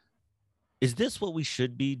 is this what we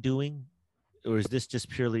should be doing? Or is this just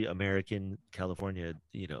purely American, California,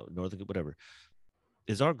 you know, Northern, whatever?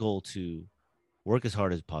 Is our goal to work as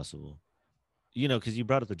hard as possible? You know, because you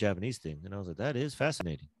brought up the Japanese thing, and I was like, that is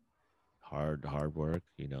fascinating. Hard work,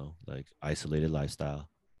 you know, like isolated lifestyle.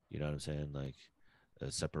 You know what I'm saying? Like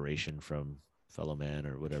a separation from fellow man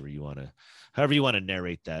or whatever you want to, however you want to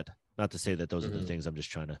narrate that. Not to say that those are the things. I'm just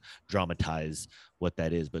trying to dramatize what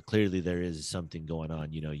that is, but clearly there is something going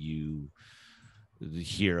on. You know, you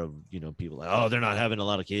hear of, you know, people like, oh, they're not having a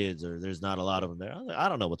lot of kids, or there's not a lot of them there. I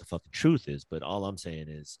don't know what the fucking truth is, but all I'm saying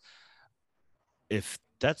is, if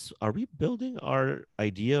that's, are we building our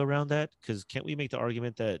idea around that? Because can't we make the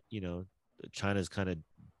argument that, you know, China's kind of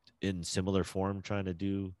in similar form trying to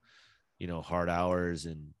do, you know, hard hours,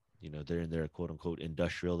 and, you know, they're in their quote unquote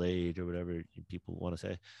industrial age or whatever people want to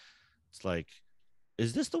say. It's like,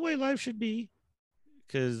 is this the way life should be?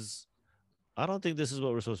 Because I don't think this is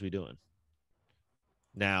what we're supposed to be doing.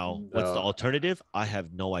 Now, what's the alternative? I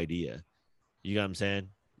have no idea. You know what I'm saying?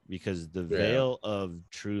 Because the veil of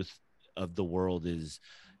truth of the world is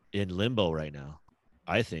in limbo right now.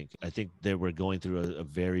 I think that we're going through a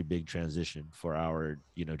very big transition for our,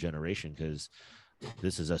 you know, generation, because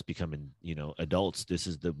this is us becoming, you know, adults. This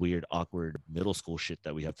is the weird, awkward middle school shit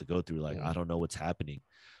that we have to go through. Like, I don't know what's happening.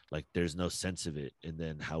 Like, there's no sense of it. And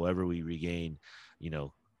then however we regain, you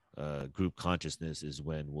know, group consciousness is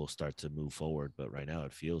when we'll start to move forward. But right now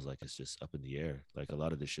it feels like it's just up in the air. Like a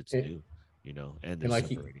lot of this shit's new, you know, and they're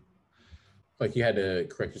separating. Like you had to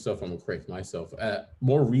correct yourself. I'm gonna correct myself.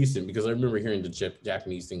 More recent, because I remember hearing the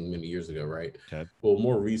Japanese thing many years ago, right? Okay. Well,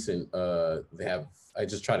 more recent, they have. I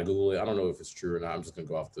just try to Google it. I don't know if it's true or not. I'm just gonna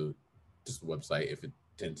go off the website if it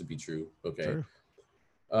tends to be true. Okay.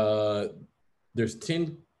 Sure. There's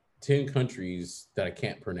 10 countries that I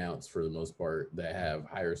can't pronounce for the most part that have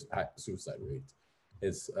higher suicide rates.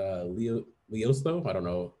 It's Leosto, I don't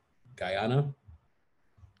know, Guyana,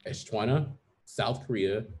 Estonia, South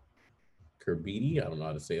Korea, Kiribati, I don't know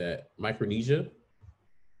how to say that, Micronesia,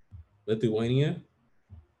 Lithuania,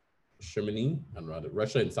 Germany, I don't know how to,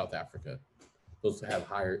 Russia, and South Africa. Those have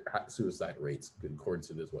higher suicide rates according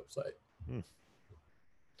to this website.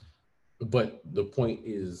 But the point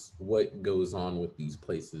is, what goes on with these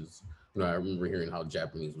places? You know, I remember hearing how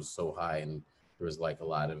Japanese was so high, and there was like a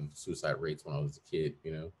lot of suicide rates when I was a kid.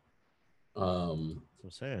 You know, that's what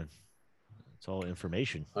I'm saying. It's all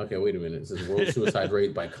information. Okay, wait a minute. It says world suicide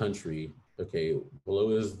rate by country. Okay,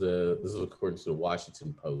 below is this is according to the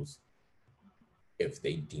Washington Post. If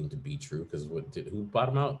they deem to be true, because who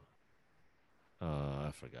bottom out?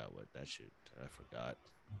 I forgot what that shit. I forgot.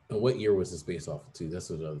 And what year was this based off of too? That's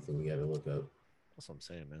another thing we got to look up. That's what I'm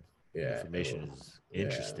saying, man. Yeah, information is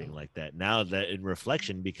interesting like that. Now that in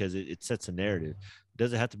reflection, because it sets a narrative.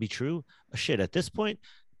 Does it have to be true? Shit, at this point,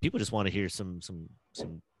 people just want to hear some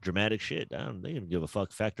dramatic shit. They don't even give a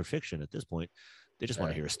fuck fact or fiction at this point. They just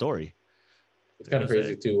want to hear a story. It's kind of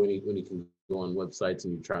crazy too when you can go on websites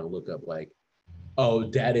and you're trying to look up like, oh,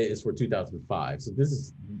 data is for 2005, so this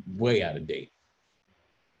is way out of date.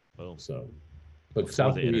 Boom. So, but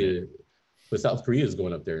South Korea is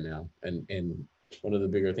going up there now, and one of the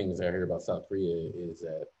bigger things I hear about South Korea is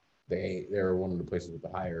that they're one of the places with the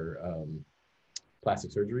higher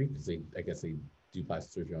plastic surgery, because I guess they do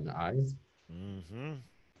plastic surgery on the eyes. Mm-hmm.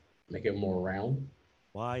 Make it more round.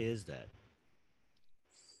 Why is that?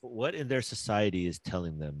 What in their society is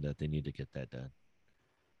telling them that they need to get that done?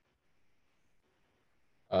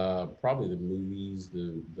 Probably the movies,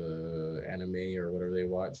 the anime or whatever they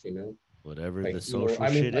watch, you know. Whatever like, the social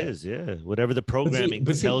shit is, yeah. Whatever the programming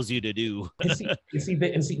tells you to do.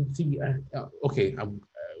 Okay,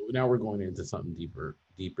 now we're going into something deeper,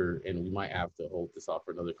 and we might have to hold this off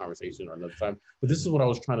for another conversation or another time. But this is what I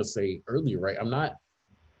was trying to say earlier, right? I'm not.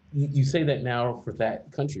 You say that now for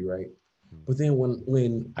that country, right? But then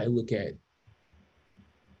when I look at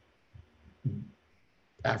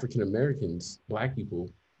African Americans, Black people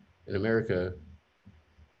in America,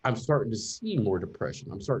 I'm starting to see more depression.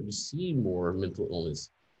 I'm starting to see more mental illness.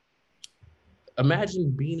 Imagine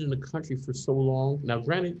being in a country for so long. Now,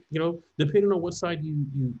 granted, depending on what side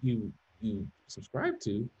you subscribe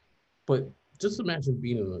to, but just imagine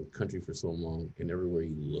being in a country for so long and everywhere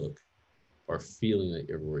you look, or feeling that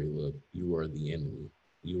everywhere you look, you are the enemy.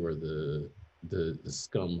 You are the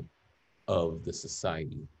scum of the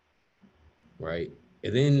society, right?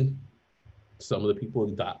 And then some of the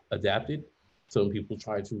people adapted. Some people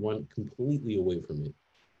try to run completely away from it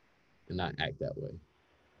and not act that way.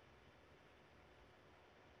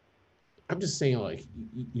 I'm just saying, like,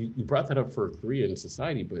 you brought that up for Korea in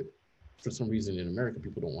society, but for some reason in America,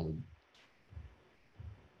 people don't want to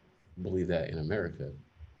believe that in America.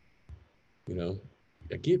 You know,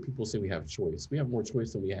 I get people say we have choice. We have more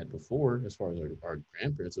choice than we had before, as far as our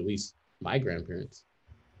grandparents, at least my grandparents.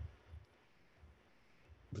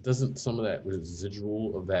 But doesn't some of that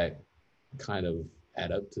residual of that kind of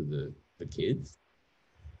add up to the kids?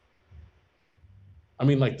 I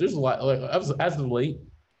mean, like, there's a lot. Like, as of late,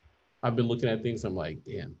 I've been looking at things. I'm like,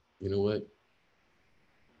 damn, you know what?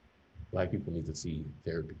 Black people need to see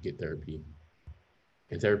therapy, get therapy,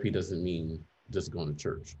 and therapy doesn't mean just going to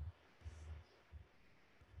church.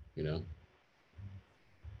 You know,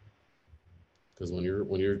 because when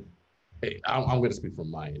you're, hey, I'm going to speak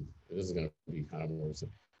from my end. This is going to be kind of more.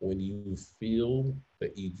 When you feel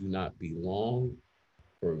that you do not belong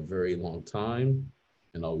for a very long time,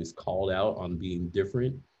 and always called out on being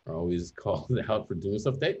different, or always called out for doing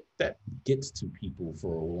stuff, that gets to people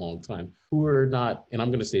for a long time who are not, and I'm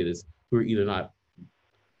going to say this, who are either not,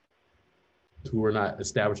 who are not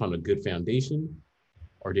established on a good foundation,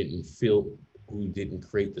 or didn't feel, who didn't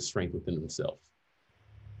create the strength within themselves.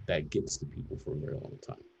 That gets to people for a very long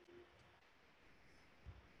time.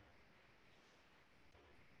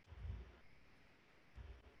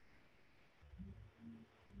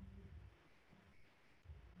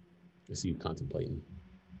 I see you contemplating.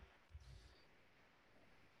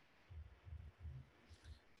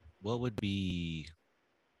 What would be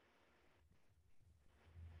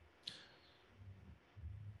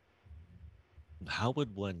how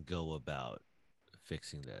would one go about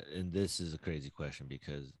fixing that? And this is a crazy question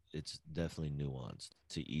because it's definitely nuanced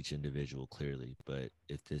to each individual clearly. But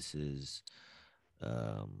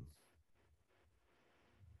um,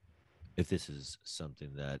 if this is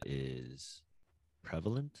something that is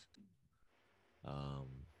prevalent, um,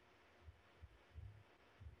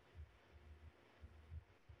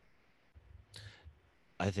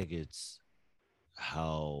 I think it's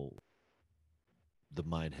how the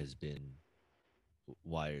mind has been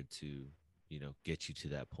wired to, get you to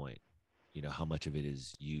that point. How much of it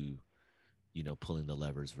is you, pulling the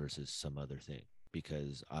levers versus some other thing.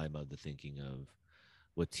 Because I'm of the thinking of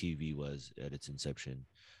what TV was at its inception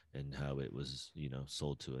and how it was,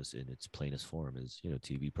 sold to us in its plainest form is,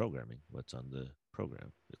 TV programming, what's on the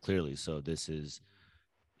program. Clearly. So this is,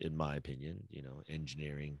 in my opinion,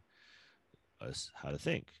 engineering us how to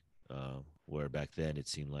think. Where back then it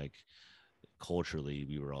seemed like culturally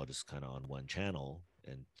we were all just kind of on one channel,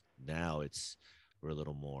 and now we're a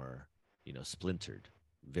little more, splintered,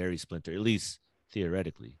 very splintered, at least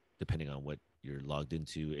theoretically, depending on what you're logged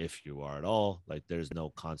into, if you are at all. Like, there's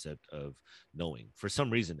no concept of knowing for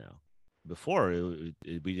some reason now. Before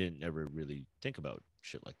we didn't ever really think about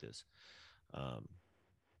shit like this. um,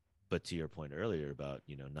 but to your point earlier about,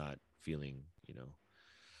 not feeling,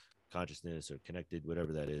 consciousness or connected,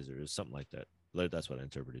 whatever that is, or something like that, that's what I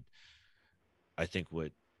interpreted. I think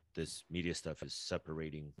what this media stuff is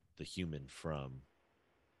separating the human from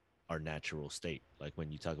our natural state. Like when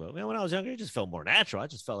you talk about, man, when I was younger, it just felt more natural. I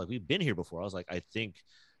just felt like we've been here before. I was like, I think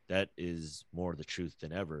that is more the truth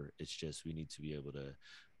than ever. It's just we need to be able to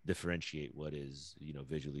differentiate what is,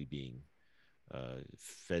 visually being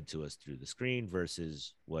fed to us through the screen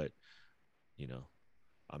versus what, you know,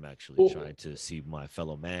 I'm actually trying to see my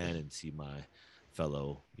fellow man and see my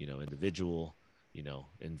fellow, individual,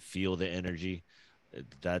 and feel the energy.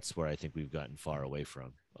 That's where I think we've gotten far away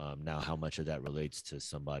from. Now, how much of that relates to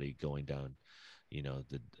somebody going down,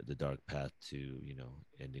 the dark path to,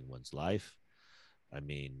 ending one's life? I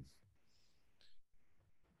mean,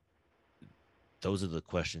 those are the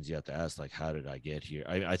questions you have to ask. Like, how did I get here?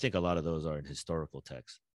 I think a lot of those are in historical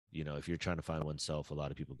texts. If you're trying to find oneself, a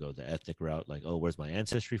lot of people go the ethnic route, like, oh, where's my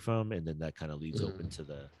ancestry from? And then that kind of leads open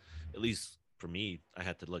to at least for me, I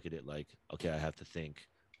had to look at it like, okay, I have to think,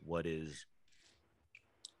 what is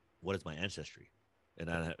my ancestry?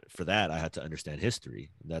 And for that, I had to understand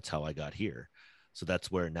history. And that's how I got here. So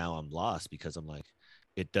that's where now I'm lost, because I'm like,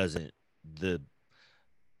 it doesn't,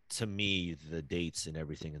 to me, the dates and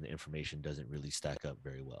everything and the information doesn't really stack up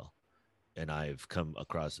very well. And I've come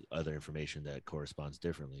across other information that corresponds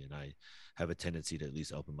differently. And I have a tendency to at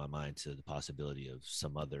least open my mind to the possibility of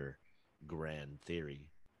some other grand theory.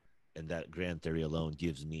 And that grand theory alone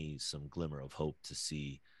gives me some glimmer of hope to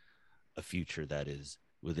see a future that is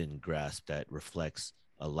within grasp, that reflects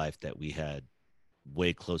a life that we had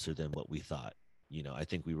way closer than what we thought. I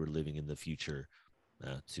think we were living in the future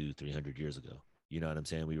 200-300 years ago. You know what I'm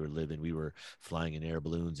saying? We were flying in air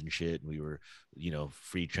balloons and shit, and we were,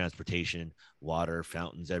 free transportation, water,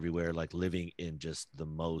 fountains everywhere, like living in just the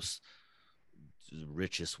most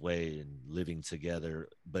richest way and living together,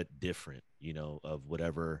 but different, of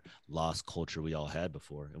whatever lost culture we all had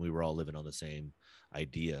before. And we were all living on the same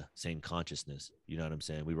idea, same consciousness. You know what I'm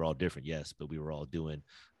saying? We were all different, yes, but we were all doing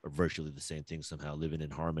virtually the same thing somehow, living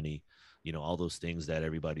in harmony. All those things that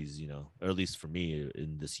everybody's, or at least for me,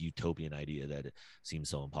 in this utopian idea that it seems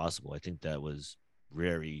so impossible. I think that was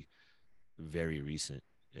very, very recent.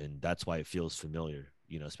 And that's why it feels familiar,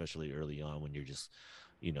 especially early on when you're just,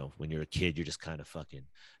 when you're a kid, you're just kind of fucking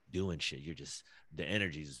doing shit. You're just, the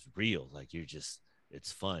energy's real. Like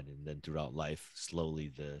it's fun. And then throughout life, slowly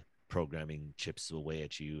the programming chips away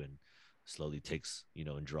at you and slowly takes,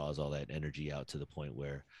 and draws all that energy out to the point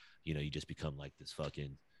where, you just become like this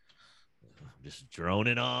fucking just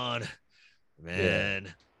droning on, man.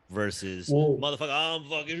 Yeah. Versus motherfucker, I'm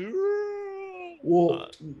fucking. Well,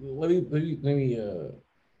 let me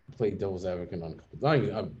play devil's advocate on a couple.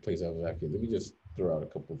 I play devil's advocate. Let me just throw out a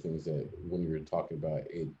couple of things that when you were talking about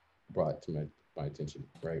it brought to my attention.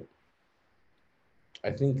 Right.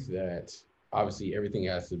 I think that obviously everything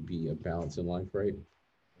has to be a balance in life, right?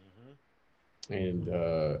 Mm-hmm.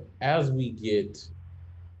 And as we get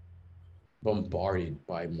bombarded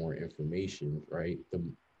by more information, right, the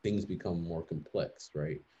things become more complex,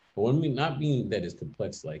 right? But when we not being that is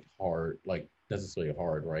complex, like hard, like necessarily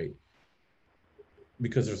hard, right?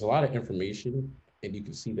 Because there's a lot of information, and you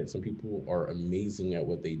can see that some people are amazing at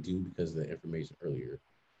what they do because of the information earlier.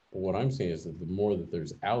 But what I'm saying is that the more that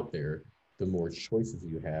there's out there, the more choices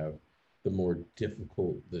you have, the more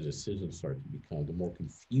difficult the decisions start to become, the more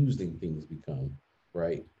confusing things become,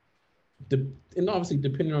 right? And obviously,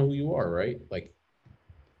 depending on who you are, right? Like,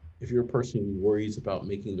 if you're a person who worries about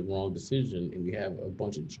making the wrong decision and you have a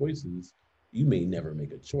bunch of choices, you may never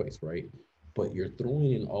make a choice, right? But you're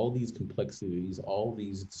throwing in all these complexities, all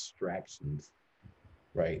these distractions,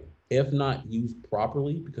 right? If not used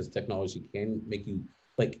properly, because technology can make you,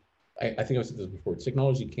 like, I think I've said this before,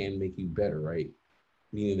 technology can make you better, right?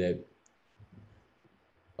 Meaning that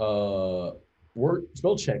word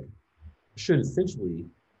spell check should essentially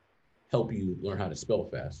help you learn how to spell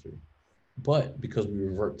faster. But because we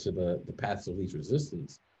revert to the paths of least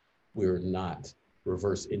resistance, we're not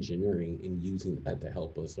reverse engineering and using that to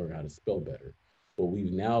help us learn how to spell better. But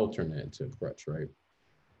we've now turned that into a crutch, right?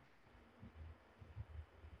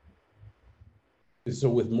 And so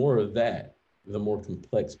with more of that, the more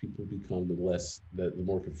complex people become, the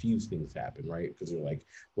more confused things happen, right? Because they're like,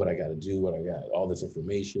 what I got to do, what I got, all this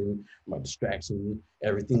information, my distraction,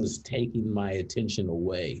 everything's taking my attention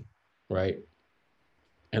away, right?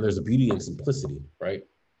 And there's a beauty in simplicity, right?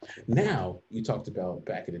 Now, you talked about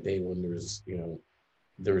back in the day when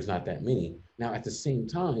there was not that many. Now, at the same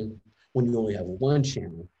time, when you only have one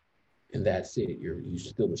channel and that's it, you're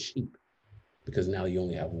still a sheep because now you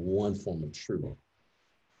only have one form of truth.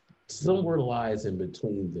 Somewhere lies in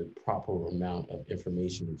between the proper amount of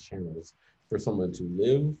information and channels for someone to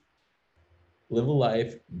live a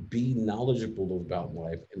life, be knowledgeable about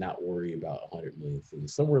life, and not worry about 100 million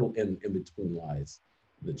things. Somewhere in between lies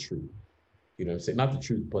the truth. You know what I'm saying? Not the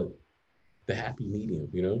truth, but the happy medium,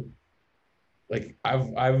 Like I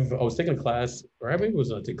was taking a class, or I maybe it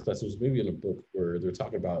was not taking a class, it was maybe in a book where they're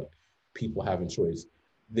talking about people having choice.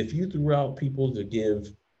 If you threw out people to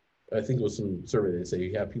give, I think it was some survey that say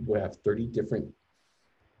you have people who have 30 different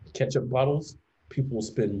ketchup bottles, people will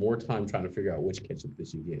spend more time trying to figure out which ketchup they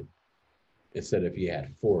should get instead of if you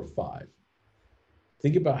had 4 or 5.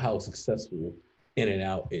 Think about how successful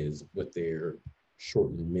In-N-Out is with their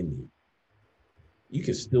shortened menu. You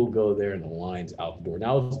can still go there and the line's out the door.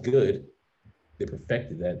 Now it's good. They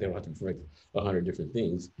perfected that. They don't have to perfect 100 different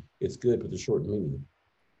things. It's good, but the short menu,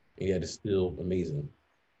 and yet it's still amazing.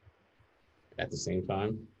 At the same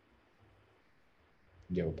time,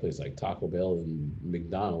 you have a place like Taco Bell and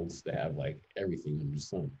McDonald's that have like everything under the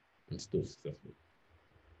sun and still successful.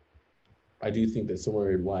 I do think that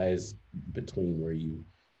somewhere it lies between where you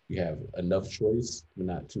have enough choice, but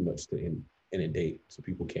not too much to inundate, so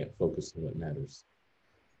people can't focus on what matters.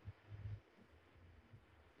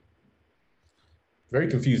 Very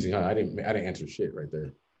confusing, huh? I didn't answer shit right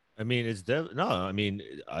there. I mean,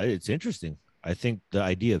 it's interesting. I think the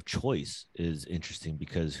idea of choice is interesting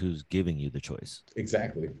because who's giving you the choice?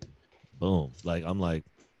 Exactly. Boom. Like I'm like,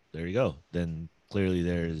 there you go. Then clearly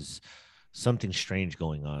there's something strange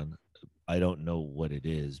going on. I don't know what it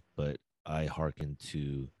is, but I hearken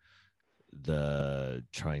to the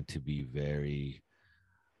trying to be very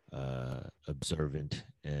observant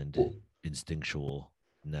and instinctual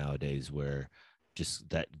nowadays, where just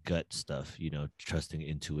that gut stuff, trusting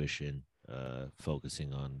intuition,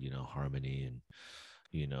 focusing on, harmony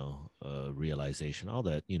and, realization, all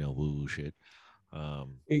that, woo shit.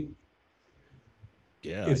 It,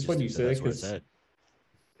 Yeah, I it's just funny you think that say that that's where it's because at.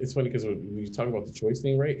 it's funny because when you talk about the choice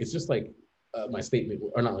thing, right? It's just like my statement,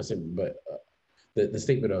 or not my statement, but the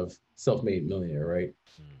statement of self-made millionaire, right?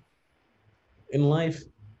 Mm. In life,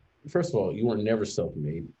 first of all, you were never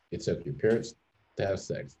self-made. It took your parents to have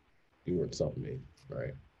sex. You weren't self-made,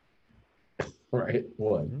 right? Right.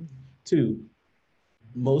 One. Mm-hmm. Two,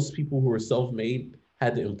 most people who are self-made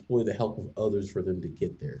had to employ the help of others for them to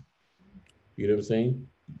get there. You know what I'm saying?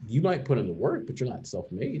 You might put in the work, but you're not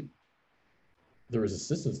self-made. There was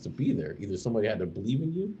assistance to be there. Either somebody had to believe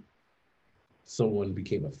in you, someone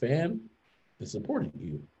became a fan and supported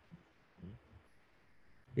you,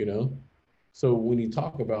 you know? So when you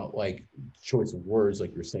talk about like choice of words,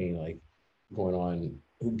 like you're saying, like going on,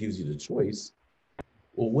 who gives you the choice?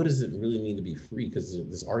 Well, what does it really mean to be free? Because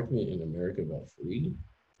this argument in America about free,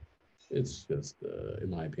 it's just, in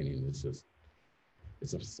my opinion, it's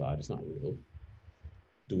a facade. It's not real.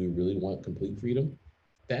 Do we really want complete freedom?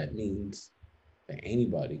 That means that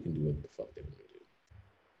anybody can do what the fuck they want to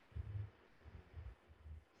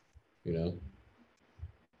do, you know?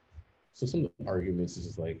 So some of the arguments is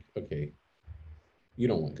just like, okay, you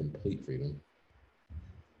don't want complete freedom.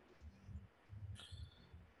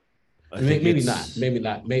 I think Maybe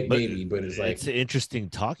not, but maybe, but it's like, it's an interesting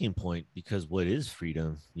talking point because what is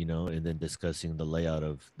freedom, and then discussing the layout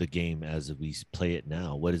of the game as we play it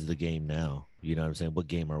now. What is the game now? You know what I'm saying? What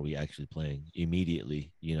game are we actually playing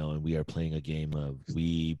immediately? And we are playing a game of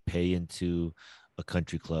we pay into a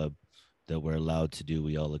country club that we're allowed to do.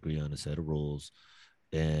 We all agree on a set of rules,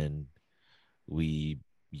 and we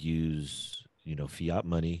use, fiat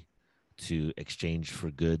money to exchange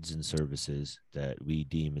for goods and services that we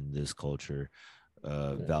deem in this culture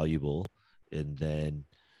valuable. And then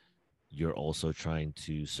you're also trying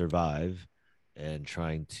to survive and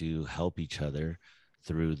trying to help each other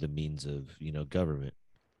through the means of, government,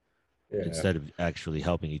 yeah, instead of actually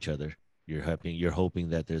helping each other. You're hoping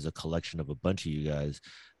that there's a collection of a bunch of you guys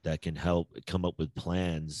that can help come up with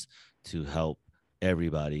plans to help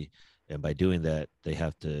everybody. And by doing that, they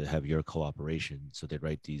have to have your cooperation. So they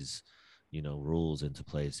write these, rules into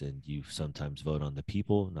place, and you sometimes vote on the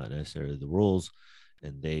people, not necessarily the rules,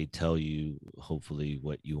 and they tell you hopefully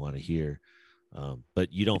what you want to hear.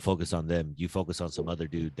 But you don't focus on them. You focus on some other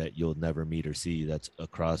dude that you'll never meet or see, that's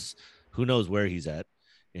across who knows where he's at,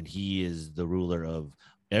 and he is the ruler of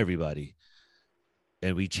everybody.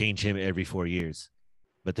 And we change him every 4 years.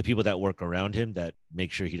 But the people that work around him that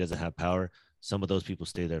make sure he doesn't have power, some of those people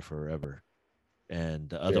stay there forever. And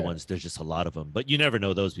the other ones, there's just a lot of them. But you never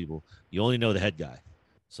know those people. You only know the head guy.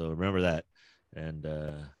 So remember that. And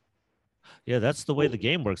yeah, that's the way the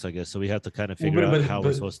game works, I guess. So we have to kind of figure out how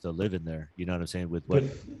we're supposed to live in there. You know what I'm saying? With what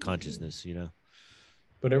consciousness,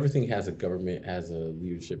 But everything has a government, has a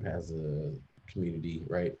leadership, has a community,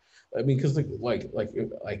 right? I mean, because like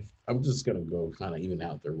I'm just gonna go kind of even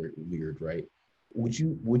out there weird, right? Would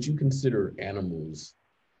you consider animals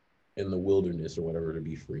in the wilderness or whatever to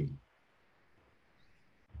be free?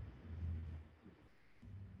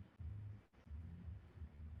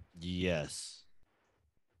 Yes.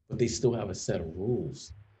 But they still have a set of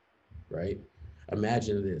rules, right?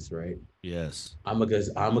 Imagine this, right? Yes. I'm a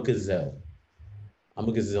gazelle. I'm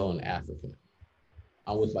a gazelle in Africa.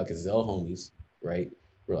 I'm with my gazelle homies, right?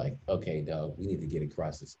 We're like, okay, dog, we need to get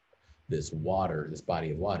across this water, this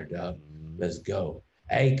body of water, dog. Let's go.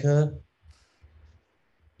 Hey, cuz,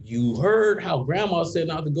 you heard how grandma said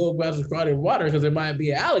not to go across this body of water because there might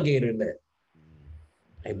be an alligator in there.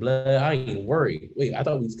 Hey, blood, I ain't worried. Wait, I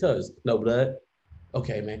thought we was cuz. No, blood.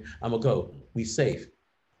 Okay, man, I'm gonna go. We safe.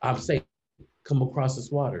 I'm safe. Come across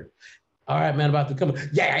this water. All right, man, about to come.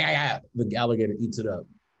 Yeah. The alligator eats it up.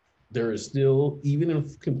 There is still, even in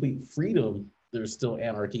complete freedom, there's still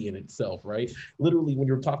anarchy in itself, right? Literally, when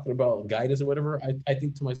you're talking about guidance or whatever, I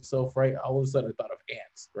think to myself, right, all of a sudden I thought of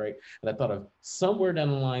ants, right? And I thought of somewhere down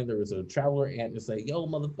the line, there was a traveler ant that's like, yo,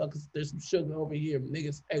 motherfuckers, there's some sugar over here.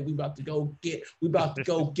 Niggas, hey, we about to go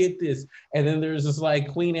get this. And then there's this like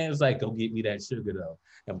queen ant is like, go get me that sugar though,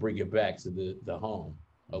 and bring it back to the home.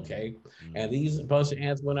 Okay. And these bunch of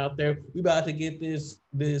ants went out there. We about to get this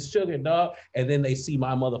sugar, dog. And then they see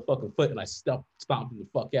my motherfucking foot and I stomp them the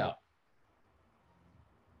fuck out.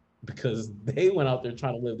 Because they went out there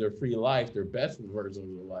trying to live their free life, their best version of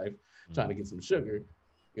their life, trying to get some sugar,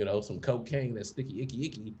 you know, some cocaine that's sticky,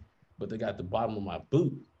 icky, but they got the bottom of my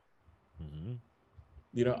boot.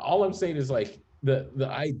 You know, all I'm saying is like the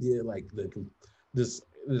idea, like this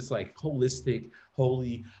like holistic,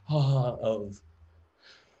 holy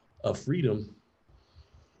of freedom.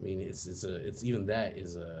 I mean, it's even that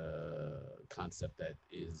is a concept that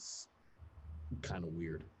is kind of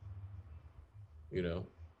weird. You know,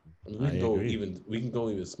 I mean, we can go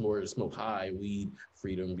even smoke high weed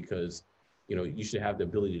freedom because, you know, you should have the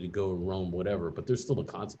ability to go and roam whatever, but there's still a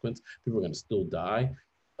consequence. People are going to still die.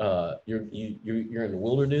 You're in the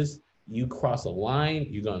wilderness. You cross a line,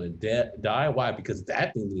 you're going to die. Why? Because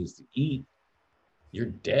that thing needs to eat. You're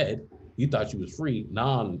dead. You thought you was free.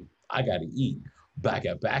 Nah, I got to eat. Back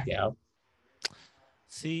out.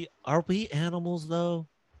 See, are we animals though?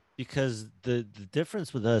 Because the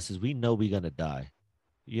difference with us is we know we're gonna die.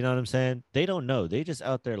 You know what I'm saying? They don't know. They just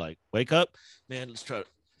out there like, wake up, man. Let's try. I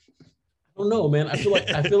don't know, man. I feel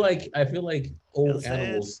like old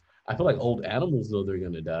animals. I feel like old animals know they're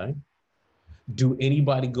gonna die. Do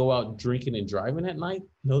anybody go out drinking and driving at night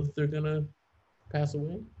know that they're gonna pass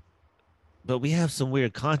away? But we have some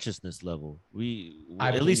weird consciousness level.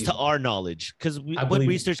 At least to our knowledge, because what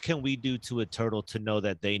research can we do to a turtle to know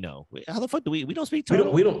that they know? How the fuck do we don't speak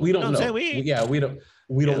turtle? We don't know. We don't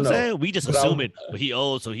know. We just assume it. He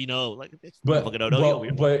owes, so he know. Like,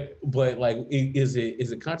 but like, is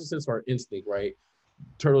it consciousness or instinct? Right?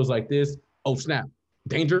 Turtles like this. Oh snap!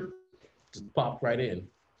 Danger! Just pop right in.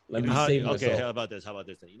 Let me save myself. Okay, how about this?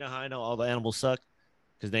 You know how I know all the animals suck?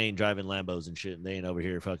 Because they ain't driving Lambos and shit, and they ain't over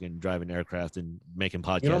here fucking driving aircraft and making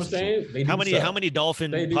podcasts. You know what I'm saying? How many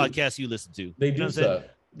dolphin podcasts you listen to? They do suck.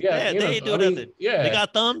 Yeah, they ain't do nothing. Yeah, they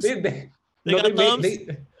got thumbs. They got thumbs.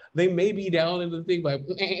 They may be down in the thing like,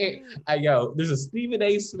 yo, there's a Stephen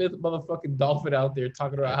A. Smith motherfucking dolphin out there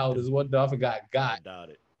talking about how this one dolphin got. I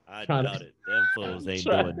doubt it. Them fools ain't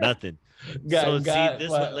doing nothing. This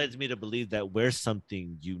one leads me to believe that we're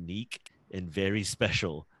something unique and very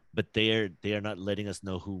special. But they are not letting us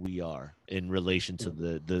know who we are in relation to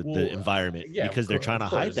the environment because they're trying to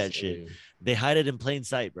hide that shit. They hide it in plain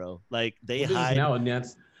sight, bro. Like they hide.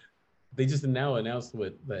 They just now announced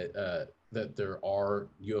that there are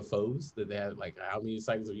UFOs, that they have like how many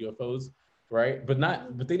sightings of UFOs, right? But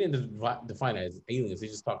they didn't define it as aliens. They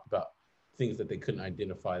just talked about things that they couldn't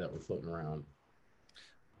identify that were floating around.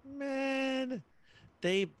 Man.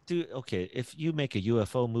 They do okay. If you make a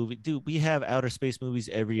UFO movie, dude, we have outer space movies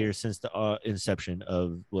every year since the inception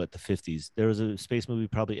of the 50s. There was a space movie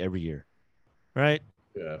probably every year, right?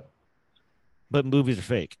 Yeah. But movies are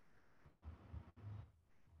fake.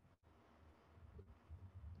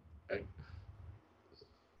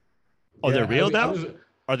 They're real now?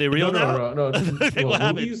 Are they real now? No.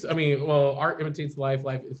 Well, movies. I mean, well, art imitates life.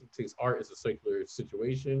 Life imitates art. It's a circular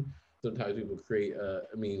situation. Sometimes people create.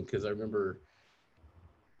 Because I remember.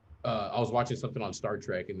 I was watching something on Star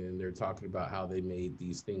Trek, and then they're talking about how they made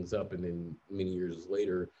these things up, and then many years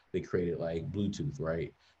later they created like Bluetooth,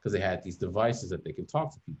 right? Because they had these devices that they can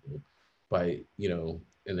talk to people by,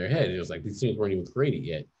 in their head. It was like these things weren't even created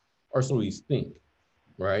yet, or so we think,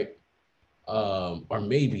 right? Or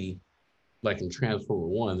maybe like in Transformer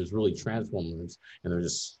One, there's really Transformers, and they're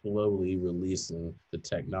just slowly releasing the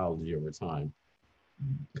technology over time.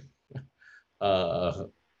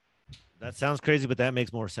 That sounds crazy, but that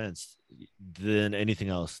makes more sense than anything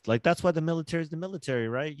else. Like, that's why the military is the military,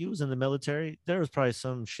 right? You was in the military. There was probably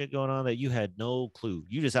some shit going on that you had no clue.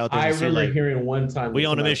 You just out there. I remember hearing one time. We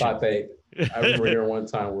on a mission. I remember hearing one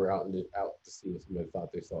time we're out to sea, and somebody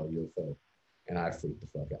thought they saw a UFO, and I freaked the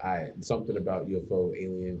fuck out. Something about UFO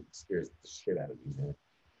alien scares the shit out of me, man.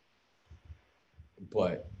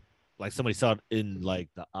 But like somebody saw it in like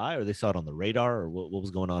the eye, or they saw it on the radar, or what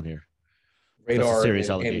was going on here? Radar,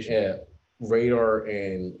 serious allegation. Radar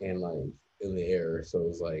and like in the air. So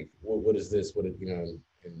it's like, what is this? Well,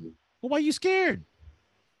 why are you scared?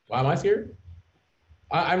 Why am I scared?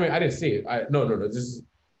 I mean, I didn't see it. No.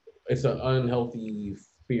 It's an unhealthy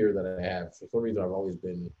fear that I have. For some reason, I've always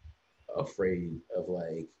been afraid of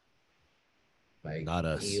like not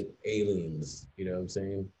us aliens. You know what I'm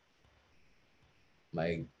saying?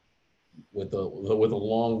 like with a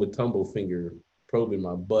long with tumble finger probing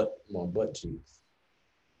my butt cheeks.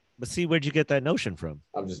 But see, where'd you get that notion from?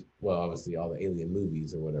 I'm just obviously all the alien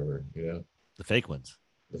movies or whatever, the fake ones,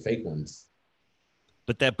 the fake ones.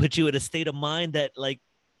 But that puts you in a state of mind that like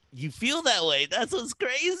you feel that way. That's what's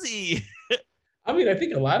crazy. I mean, I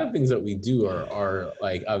think a lot of things that we do are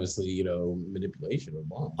like obviously, manipulation of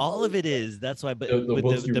bombs. All of it is. That's why. But the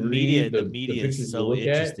books you read, read, the media is so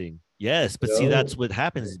interesting. At, yes, but see, that's what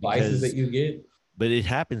happens because that you get. But it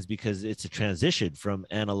happens because it's a transition from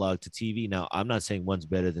analog to TV. Now, I'm not saying one's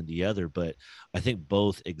better than the other, but I think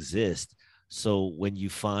both exist. So when you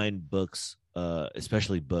find books,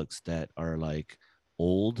 especially books that are like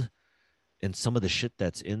old, and some of the shit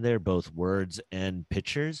that's in there, both words and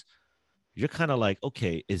pictures, you're kind of like,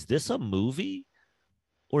 okay, is this a movie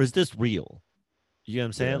or is this real? You know what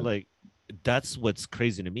I'm saying? Yeah. Like, that's what's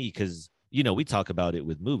crazy to me because, we talk about it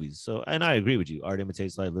with movies. So, and I agree with you. Art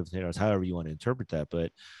imitates life, live imitates, however you want to interpret that.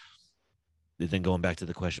 But then going back to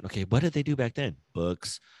the question, okay, what did they do back then?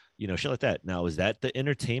 Books, shit like that. Now, is that the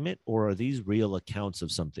entertainment or are these real accounts of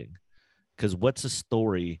something? Because what's a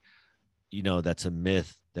story, that's a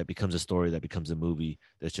myth that becomes a story that becomes a movie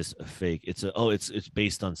that's just a fake. It's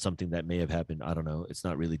based on something that may have happened. I don't know. It's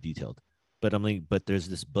not really detailed. But but there's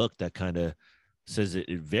this book that kind of says it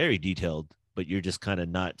very detailed, but you're just kind of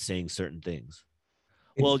not saying certain things.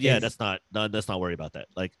 Let's not worry about that.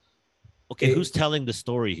 Like, okay, who's telling the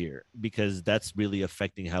story here? Because that's really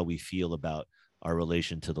affecting how we feel about our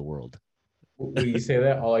relation to the world. When you say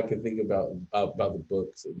that, all I can think about the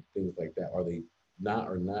books and things like that, are they not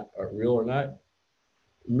real or not?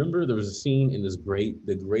 Remember, there was a scene in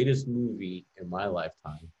the greatest movie in my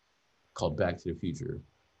lifetime called Back to the Future,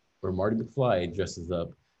 where Marty McFly dresses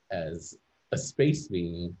up as a space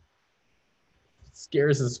being,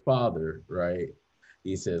 scares his father, right?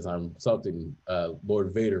 He says, I'm something,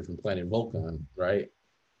 Lord Vader from planet Vulcan, right?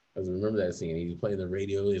 I remember that scene. He's playing the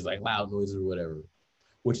radio, he's like loud noises or whatever,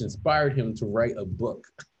 which inspired him to write a book.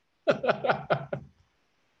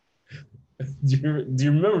 Do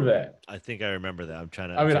you remember that? I think I remember that. I'm trying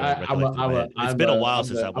to. I mean, it's been a while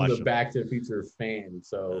since I watched. I'm a Back to the Future fan,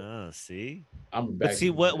 so. See. I'm a Back. But see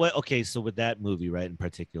what? Okay, so with that movie, right, in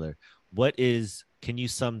particular, can you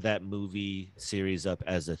sum that movie series up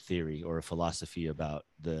as a theory or a philosophy about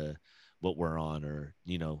what we're on, or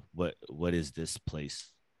what is this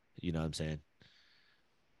place? You know what I'm saying?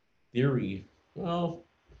 Theory. Well,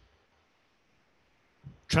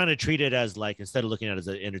 trying to treat it as like, instead of looking at it as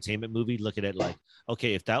an entertainment movie, look at it like,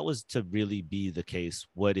 okay, if that was to really be the case,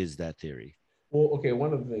 what is that theory? Well, okay,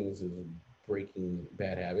 one of the things is breaking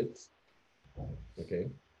bad habits. Okay.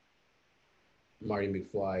 Marty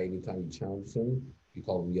McFly, anytime you challenge him, you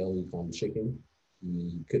call him yellow, you call him chicken,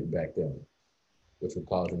 he couldn't back down, which would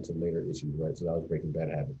cause him to later issues, right? So that was breaking bad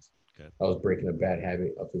habits. Okay. I was breaking a bad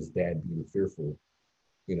habit of his dad being fearful,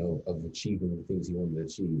 of achieving the things he wanted to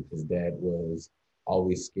achieve. His dad was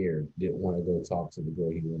always scared, didn't want to go talk to the girl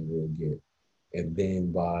he wanted to go get. And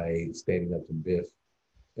then by standing up to Biff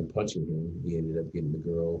and punching him, he ended up getting the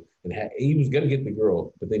girl. And he was going to get the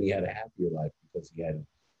girl, but then he had a happier life because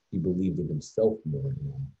he believed in himself more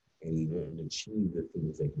now. And he wanted to achieve the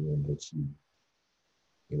things that he wanted to achieve.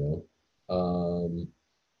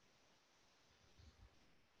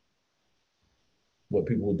 What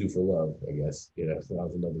people will do for love, I guess. So that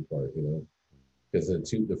was another part, because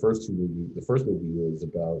the first movie was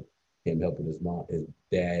about him helping his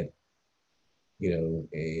dad,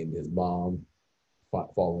 and his mom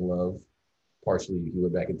fall in love. Partially, he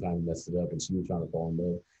went back in time and messed it up, and she was trying to fall in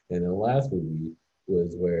love. And then the last movie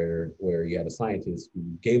was where you had a scientist who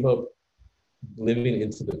gave up living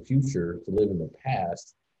into the future to live in the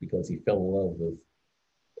past because he fell in love with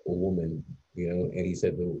a woman, and he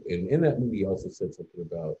said, and in that movie, he also said something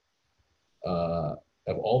about,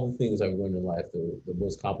 of all the things I've learned in life, the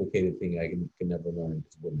most complicated thing I can never learn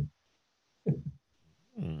is women.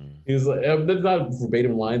 He was like, that's not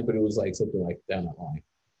verbatim lines, but it was like something like down that line.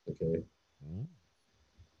 Okay.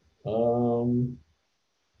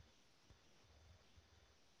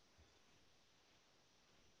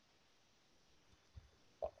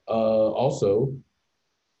 Also,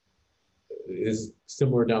 is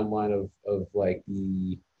similar down the line of like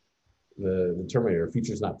the Terminator.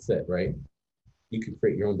 Future's not set, right? You can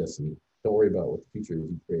create your own destiny. Don't worry about what the future is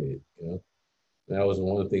you created. That was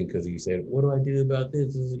one thing, because he said, "What do I do about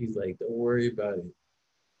this?" He's like, "Don't worry about it.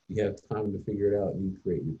 You have time to figure it out, and you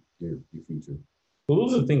create your future." So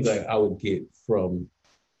those are the things I would get from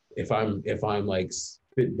if I'm like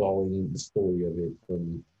spitballing the story of it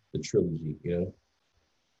from the trilogy,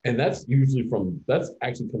 And that's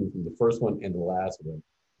actually coming from the first one and the last one.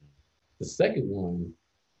 The second one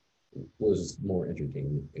was more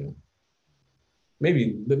entertaining. You know,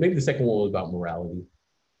 maybe the second one was about morality.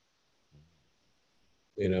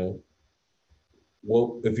 You know,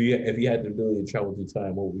 what if you had the ability to travel through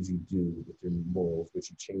time, what would you do with your morals? Would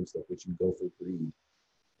you change stuff? Would you go for greed?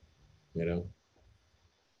 You know.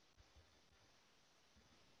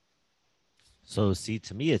 So, see,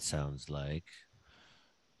 to me, it sounds like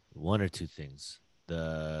one or two things.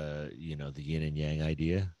 The yin and yang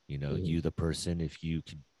idea, you, the person, if you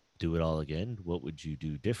could do it all again, what would you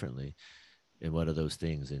do differently? And what are those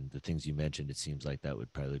things? And the things you mentioned, it seems like that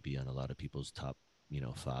would probably be on a lot of people's top,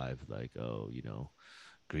 five, like, oh,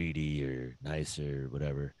 greedy or nicer or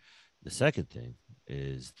whatever. The second thing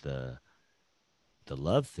is the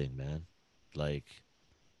love thing, man. Like,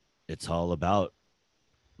 it's all about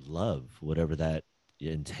love, whatever that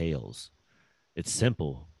entails. It's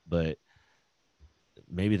simple, but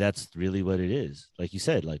maybe that's really what it is. Like you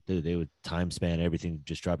said, like they would time span everything,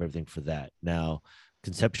 just drop everything for that. Now,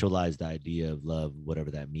 conceptualize the idea of love,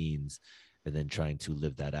 whatever that means, and then trying to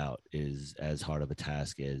live that out is as hard of a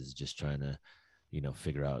task as just trying to,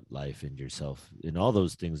 figure out life and yourself and all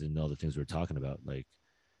those things and all the things we're talking about. Like,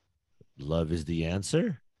 love is the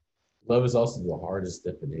answer. Love is also the hardest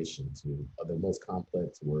definition to the most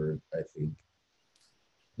complex word, I think,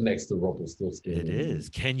 next to Rumpelstiltskin. It is.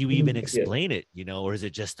 Can you even explain it? Or is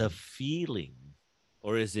it just a feeling,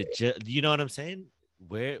 or is it just, you know what I'm saying?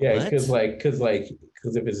 Where? Yeah, because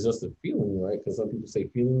if it's just a feeling, right? Because some people say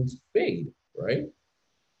feelings fade, right?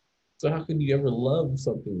 So how can you ever love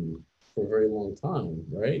something for a very long time,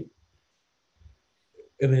 right?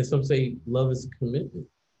 And then some say love is a commitment.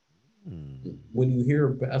 When you hear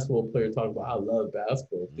a basketball player talk about I love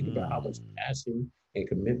basketball, think about how much passion and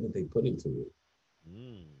commitment they put into it.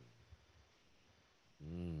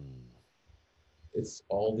 It's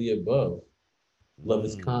all the above. Love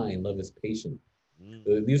is kind, love is patient.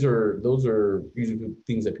 Those are usually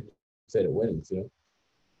things that people said at weddings, you know.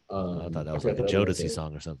 I thought that was like a Jodeci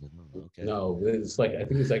song or something. Oh, okay. No, it's like I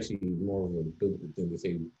think it's actually more of a biblical thing. They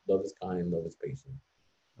say love is kind, love is patient.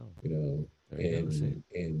 Oh, you know,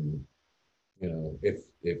 and you know if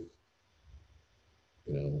you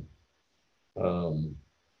know,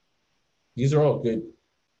 these are all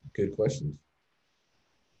good questions.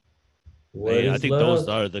 What I think love? Those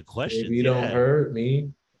are the questions. Maybe you don't hurt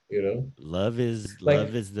me. You know, love is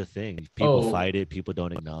the thing. People fight it. People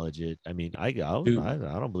don't acknowledge it. I mean, I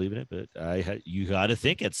don't believe in it, but you got to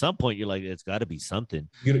think at some point. You're like, it's got to be something.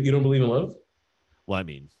 You don't believe in love? Well, I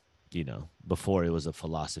mean, before it was a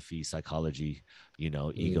philosophy, psychology,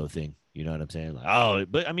 ego thing. You know what I'm saying?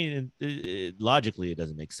 Like, but I mean, logically, it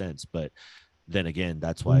doesn't make sense. But then again,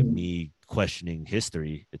 that's why me questioning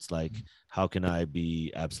history, it's like, how can I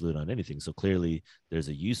be absolute on anything? So clearly there's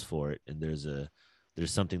a use for it, and there's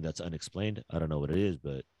something that's unexplained. I don't know what it is,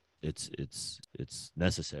 but it's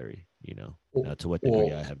necessary, to what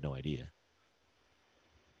degree, I have no idea.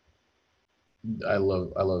 I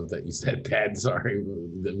love that you said that. Sorry,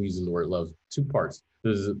 I'm using the word love. Two parts.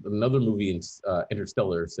 There's another movie in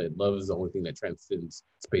Interstellar said love is the only thing that transcends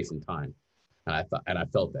space and time, and I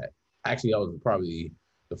felt that. Actually, that was probably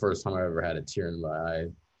the first time I ever had a tear in my eye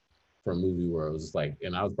for a movie where I was just like,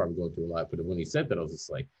 and I was probably going through a lot, but when he said that, I was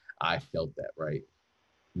just like, I felt that, right?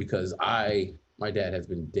 Because my dad has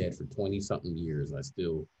been dead for 20 something years, and I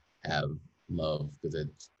still have love because it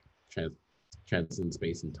transcends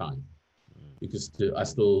space and time. Because I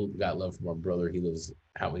still got love for my brother. He lives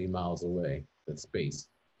how many miles away? That's space,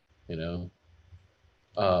 you know.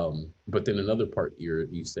 But then another part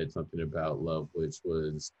you said something about love, which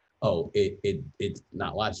was, it's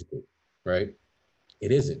not logical, right?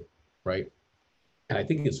 It isn't, right? And I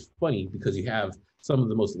think it's funny because you have some of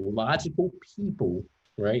the most logical people,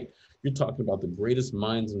 right? You're talking about the greatest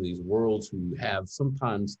minds in these worlds who have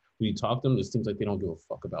sometimes when you talk to them, it seems like they don't give a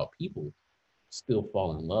fuck about people, still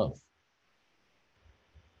fall in love.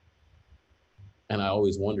 And I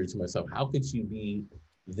always wondered to myself, how could you be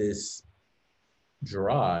this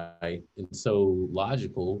dry and so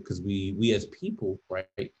logical? Because we as people,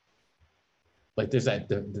 right? Like there's that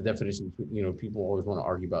the definition, people always want to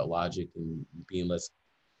argue about logic and being less,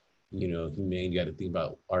 humane. You got to think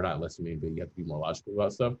about, or not less humane, but you have to be more logical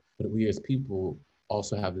about stuff. But we as people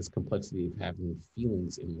also have this complexity of having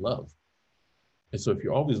feelings in love. And so if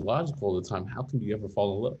you're always logical all the time, how can you ever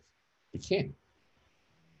fall in love? You can't.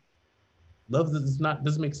 Love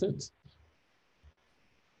doesn't make sense.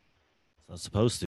 It's not supposed to.